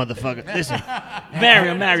fuck up, motherfucker. Listen.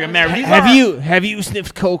 Mario. these are- Have you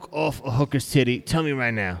sniffed coke off a hooker's titty? Tell me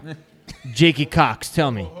right now. Jakey Cox,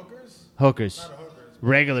 tell me. Hookers.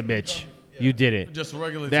 Regular bitch. You did it. Just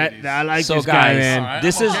regular That titties. I like So, this guy, guys, man. All right,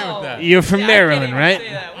 this I'm is- okay with that. You're from Yeah, I can't Maryland, even right? say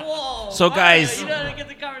that. Whoa, So, Mario, guys- you gotta get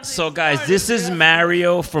the conversation So, guys, started, this is man.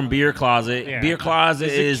 Mario from Beer Closet. Yeah. Beer Closet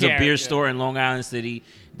He's a is a beer character. store in Long Island City.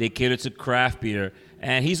 They cater to craft beer.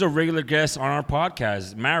 And he's a regular guest on our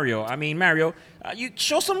podcast. Mario, you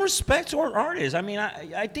show some respect to our artists. I mean,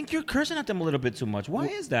 I think you're cursing at them a little bit too much. Why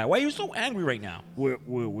is that? Why are you so angry right now? Where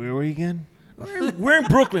were you again? We're in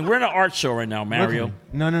Brooklyn. We're in an art show right now, Mario.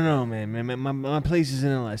 Brooklyn. No, man. My place is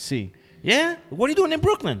in LSC. Yeah? What are you doing in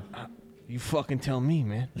Brooklyn? You fucking tell me,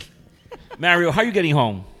 man. Mario, how are you getting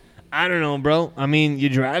home? I don't know, bro. I mean,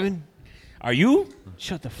 you're driving? Are you?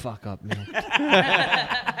 Shut the fuck up, man.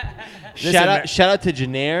 Listen, shout out to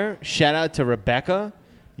Janair. Shout out to Rebecca.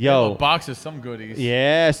 A Yo. box of some goodies.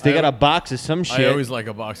 Yes, they I- got a box of some shit. I always like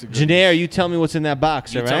a box of goodies. Janair, you tell me what's in that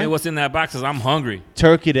box, You all tell me right? what's in that box because I'm hungry.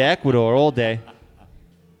 Turkey to Ecuador all day.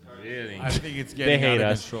 Really? I think it's They getting hate out of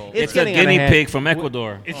us. control. It's a getting out of guinea hand. pig from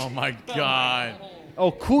Ecuador. Oh my God.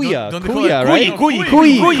 Oh, Kuya. Don't they call it Kuya, right?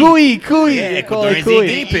 Kuyi? Kuyi. Yeah, They call it Ecuadorian Kuyi.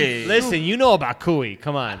 guinea pig. Listen, you know about Kuyi.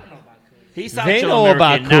 Come on. He's They Central know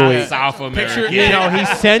about American, not Kuwait. South American. You know, he's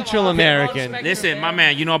Central American. Listen, my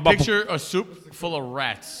man, you know about Picture a soup full of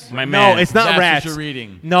rats. my man. No, it's not That's rats. what you're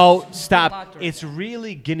eating. No, stop. It's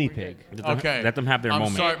really guinea pig. Okay. Let them have their I'm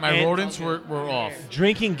moment. sorry, my And- rodents were off.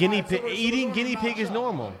 Drinking guinea pig, eating guinea pig is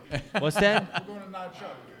normal. What's that? We're doing a night show.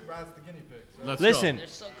 Rats the guinea pigs. Let's Listen. They're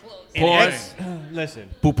so close. Pause. Listen.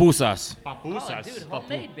 Pupusas. Oh, dude,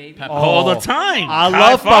 homemade, baby. All the time. I High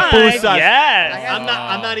love five. pupusas.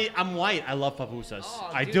 Yes. I'm white. I love papusas. Oh,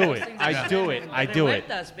 I dude, do those it. things I are do good. it. I do it.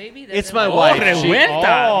 Revueltas, baby. They're It's my revueltas. wife.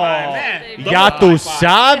 revuelta, Oh. my man. Ya tu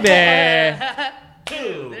sabe. There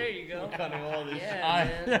you go. Yeah,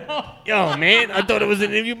 man. Yo, man, I thought it was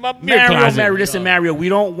an interview about beer Mario, closet. Mario, listen, Mario, we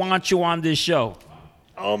don't want you on this show.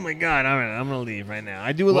 Oh my God! All right, I'm gonna leave right now.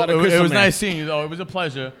 I do a lot of It Crystal was Man. nice seeing you, though. It was a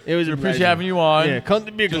pleasure. It was a appreciate pleasure. having you on. Yeah, come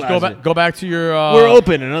to Beer Just Closet. go back to your. We're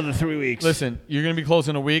open another 3 weeks. Listen, you're gonna be closed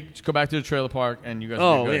in a week. Just go back to the trailer park, and you guys. will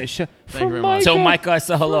Oh be good. yeah, sure. Thank you very much. Tell Micah I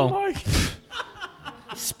said hello.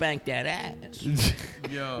 Spank that ass.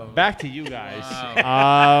 Yo. Back to you guys.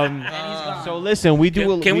 Wow. So listen, we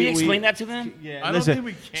do. Can we explain that to them? Yeah, I don't listen. think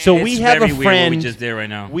we can. So we It's have a very weird what friend. we just did right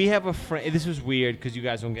now. We have a friend. This was weird because you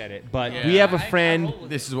guys don't get it, but Yeah. we have a I friend roll with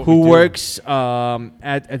This is what who we do. works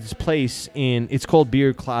at this place in. It's called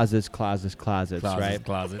Beer Closets, right?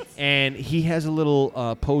 Closet. And he has a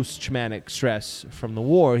little post-traumatic stress from the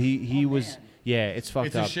war. He was. Yeah, it's fucked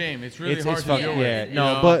It's up. a shame. It's really It's hard to fucked. deal Yeah, with. you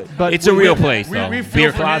no, know? but It's a real place, We, though. we feel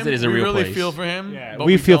Beer for Closet him. is a real We really place. feel for him. Yeah, but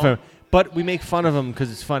we feel don't. for him, but we make fun of him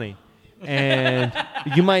because it's funny. And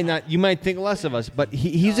you might think less of us, but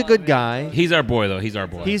he's a good guy. He's our boy, though. He's our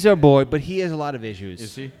boy. He's our boy, but he has a lot of issues.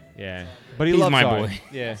 Is he? Yeah, but he He's loves my art. boy.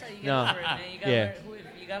 Yeah, You no, gotta learn, man. You gotta yeah. learn-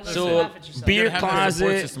 you gotta learn to So laugh at yourself. Beer You gotta have that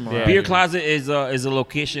support Closet, system around Beer you. Closet is a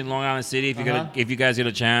location in Long Island City. If you guys get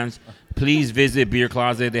a chance, please visit Beer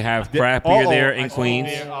Closet. They have craft beer there in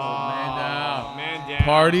Queens.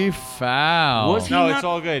 Party foul. Was he No, not- it's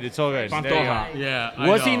all good. It's all good. There you go. Pantoja. Yeah. I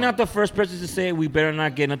Was he know. not the first person to say we better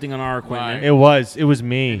not get nothing on our equipment? Right. It was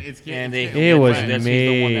me. It's getting, And they, it's It getting was wet. He's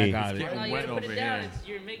the one that me. got it. No, you wet gotta put over it down. here.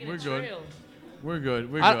 You're making We're a good. trail. We're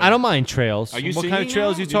good. We're good. I don't mind trails. Are you what kind singing of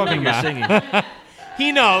trails now? you talking look like about? you're singing.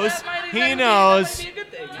 He knows. That might He exactly- knows. That might be a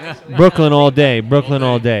good thing, actually. Brooklyn all day. Brooklyn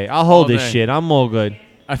all day. I'll hold All this day. shit. I'm all good.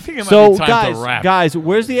 I think it might So be time to wrap. guys,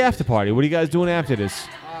 where's the after party? What are you guys doing after this?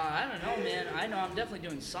 I don't know, man. I know I'm definitely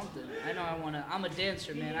doing something. I know I'm a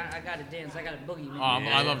dancer, man. I gotta dance. I gotta boogie, man.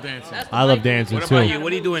 I love dancing. That's the I love mic. dancing What too. about you?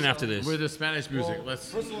 What are you doing after this? With the Spanish music.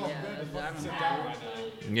 Let's.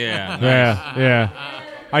 Yeah. Yeah, yeah.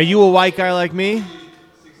 Are you a white guy like me?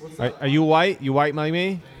 Are you white? You white like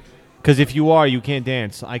me? Because if you are, you can't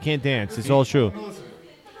dance. I can't dance. It's all true.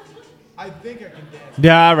 I think I can dance.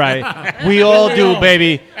 Yeah, all right. We all do,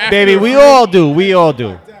 baby. Baby, we all do. We all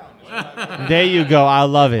do. There you go. I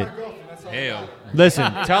love it. Hell.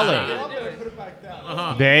 Listen, tell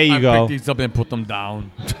her. There you I go. picked these up and put them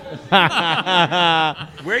down.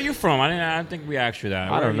 Where are you from? I don't think we asked you that.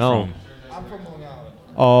 I Where don't are you know. from? I'm from Long Island.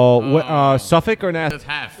 Oh, Suffolk or That's Nassau?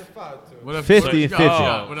 half. What if 50 what and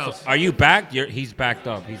else? 50. What else? Are you backed? He's backed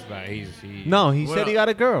up. He's back. He No, he What said he up? got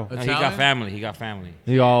a girl. No, he Italian? got family. He got family.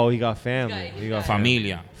 He got family. He got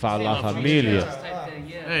Familia. Fa la familia. Type thing,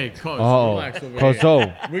 yeah. Hey, coach, Oh, relax over Cozo.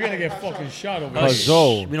 here. We're gonna get fucking shot over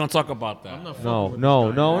Cozo. We don't talk about that.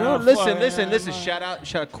 No. Listen. Shout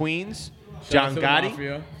out Queens. John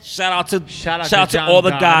Gotti. Shout out to Shout out to all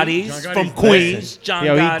John the Gotti. Gottis John from Gotti's Queens. John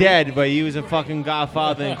Yo, Gotti. he dead, but he was a fucking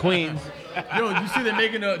godfather in Queens. Yo, you see they're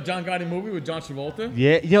making a John Gotti movie with John Travolta?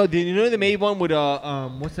 Yeah, did you know they made one with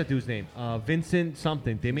what's that dude's name? Vincent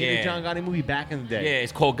something. They made a Yeah. John Gotti movie back in the Yeah, day.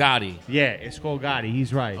 it's called Gotti. Yeah, it's called Gotti.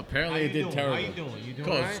 He's right. Apparently it did terrible. You doing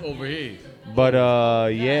Cause over here. But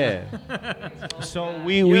yeah. So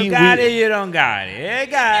we You got it, you don't got it.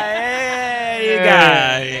 You got it, you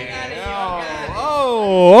got it.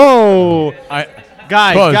 Oh, Cuz-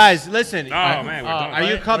 guys, listen. Oh, man, we're done. Are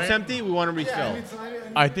your Wait, cups wait. empty? We want to refill.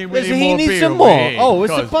 I think we Listen, need he more needs beer some over more. here. Oh,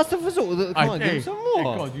 it's the Cuz- pasta fazool. Come on, give hey, me some Hey,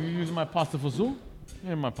 more. cuz, you using my pasta fazool?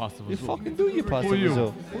 Yeah, my pasta You fazool. fucking do your pasta Who you?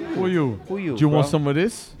 fazool. Who you? Who you, Do you want bro? some of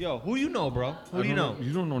this? Yo, who you know, bro? Who do you know?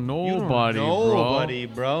 You don't know You don't nobody, know bro. nobody,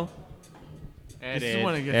 bro. This is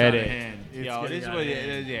when it gets out of hand. It's Yo, getting this is out what of it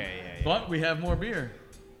hand. is. Yeah. But we have more beer.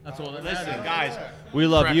 That's all that Listen, matters. guys, we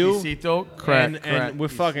love you. Crackecito, And we're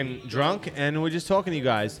fucking drunk, and we're just talking to you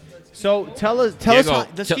guys. So tell us Diego, how.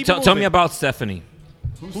 Let's keep tell me moving. about Stephanie.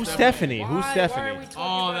 Who's Stephanie? Who's Stephanie?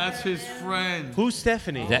 Oh, that's his friend. Who's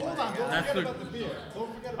Stephanie? That, That's the.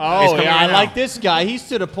 Oh, coming yeah, right I now. like this guy. He's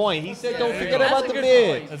to the point. He said, "Don't forget That's about a the good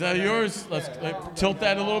beer." point. Is that yours? Let's tilt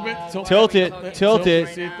that a little bit. Tilt it, tilt it.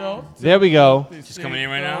 Cito. There we go. she's coming in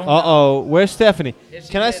right now. Where's Stephanie?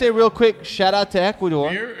 Can I say real quick? Shout out to Ecuador.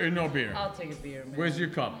 Beer or no beer? I'll take a beer, man. Where's your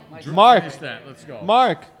cup? Mark. Finish that. Let's go.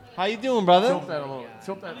 Mark, how you doing, brother? Tilt that a little.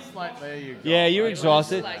 Tilt that slight. There you go. Yeah, you're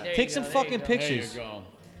exhausted. There you Take go, some there you fucking go. There you pictures. go.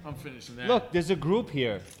 I'm finishing that. Look, there's a group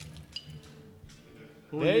here.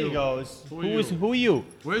 Who are There you? he goes. Who are Who you? is? Who are you?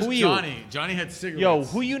 Where's who are Johnny? Johnny had cigarettes. You? Yo,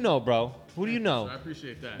 who you know, bro? Who do you know? I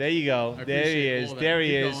appreciate that. There you go. I There he appreciate is. all that. There he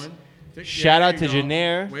Keep is. going. Shout Yeah, out to there you go.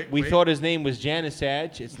 Janair. Wait, We wait. thought his name was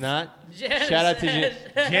Janisage. It's not. Janisage. Shout out to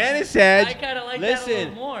Janisage. I kinda like that a Listen,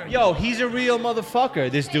 little more. yo, he's a real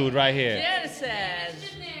motherfucker. This dude right here. Janisage.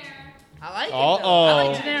 I like it. Uh though. I oh.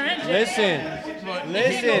 like Janair and Janair. Listen. But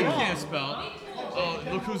Listen. You can't spell. Oh,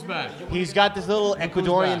 Look who's back. He's got this little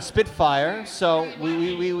Ecuadorian back. Spitfire, so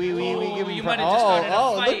we give him. you might have just started a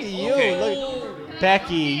look fight. at you, Okay. look,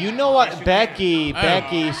 Becky. You know what, Becky?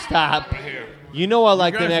 Becky, stop. You know I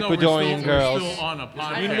like You them guys know we're Ecuadorian still girls. on a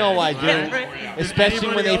podcast. You know I do, Right?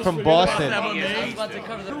 especially when they from Boston. I was about to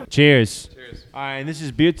cover the Cheers. All right, and this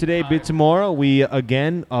is Beer Today, Beer Tomorrow. We,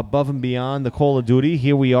 again, above and beyond the Call of Duty.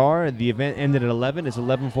 Here we are. The event ended at 11. It's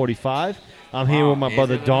 11:45. I'm here with my Is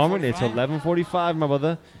brother it Darwin. It's 11:45? 11:45, my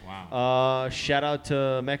brother. Wow. Shout out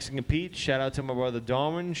to Mexican Pete. Shout out to my brother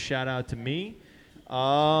Darwin. Shout out to me.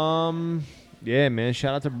 Yeah, man.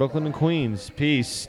 Shout out to Brooklyn and Queens. Peace.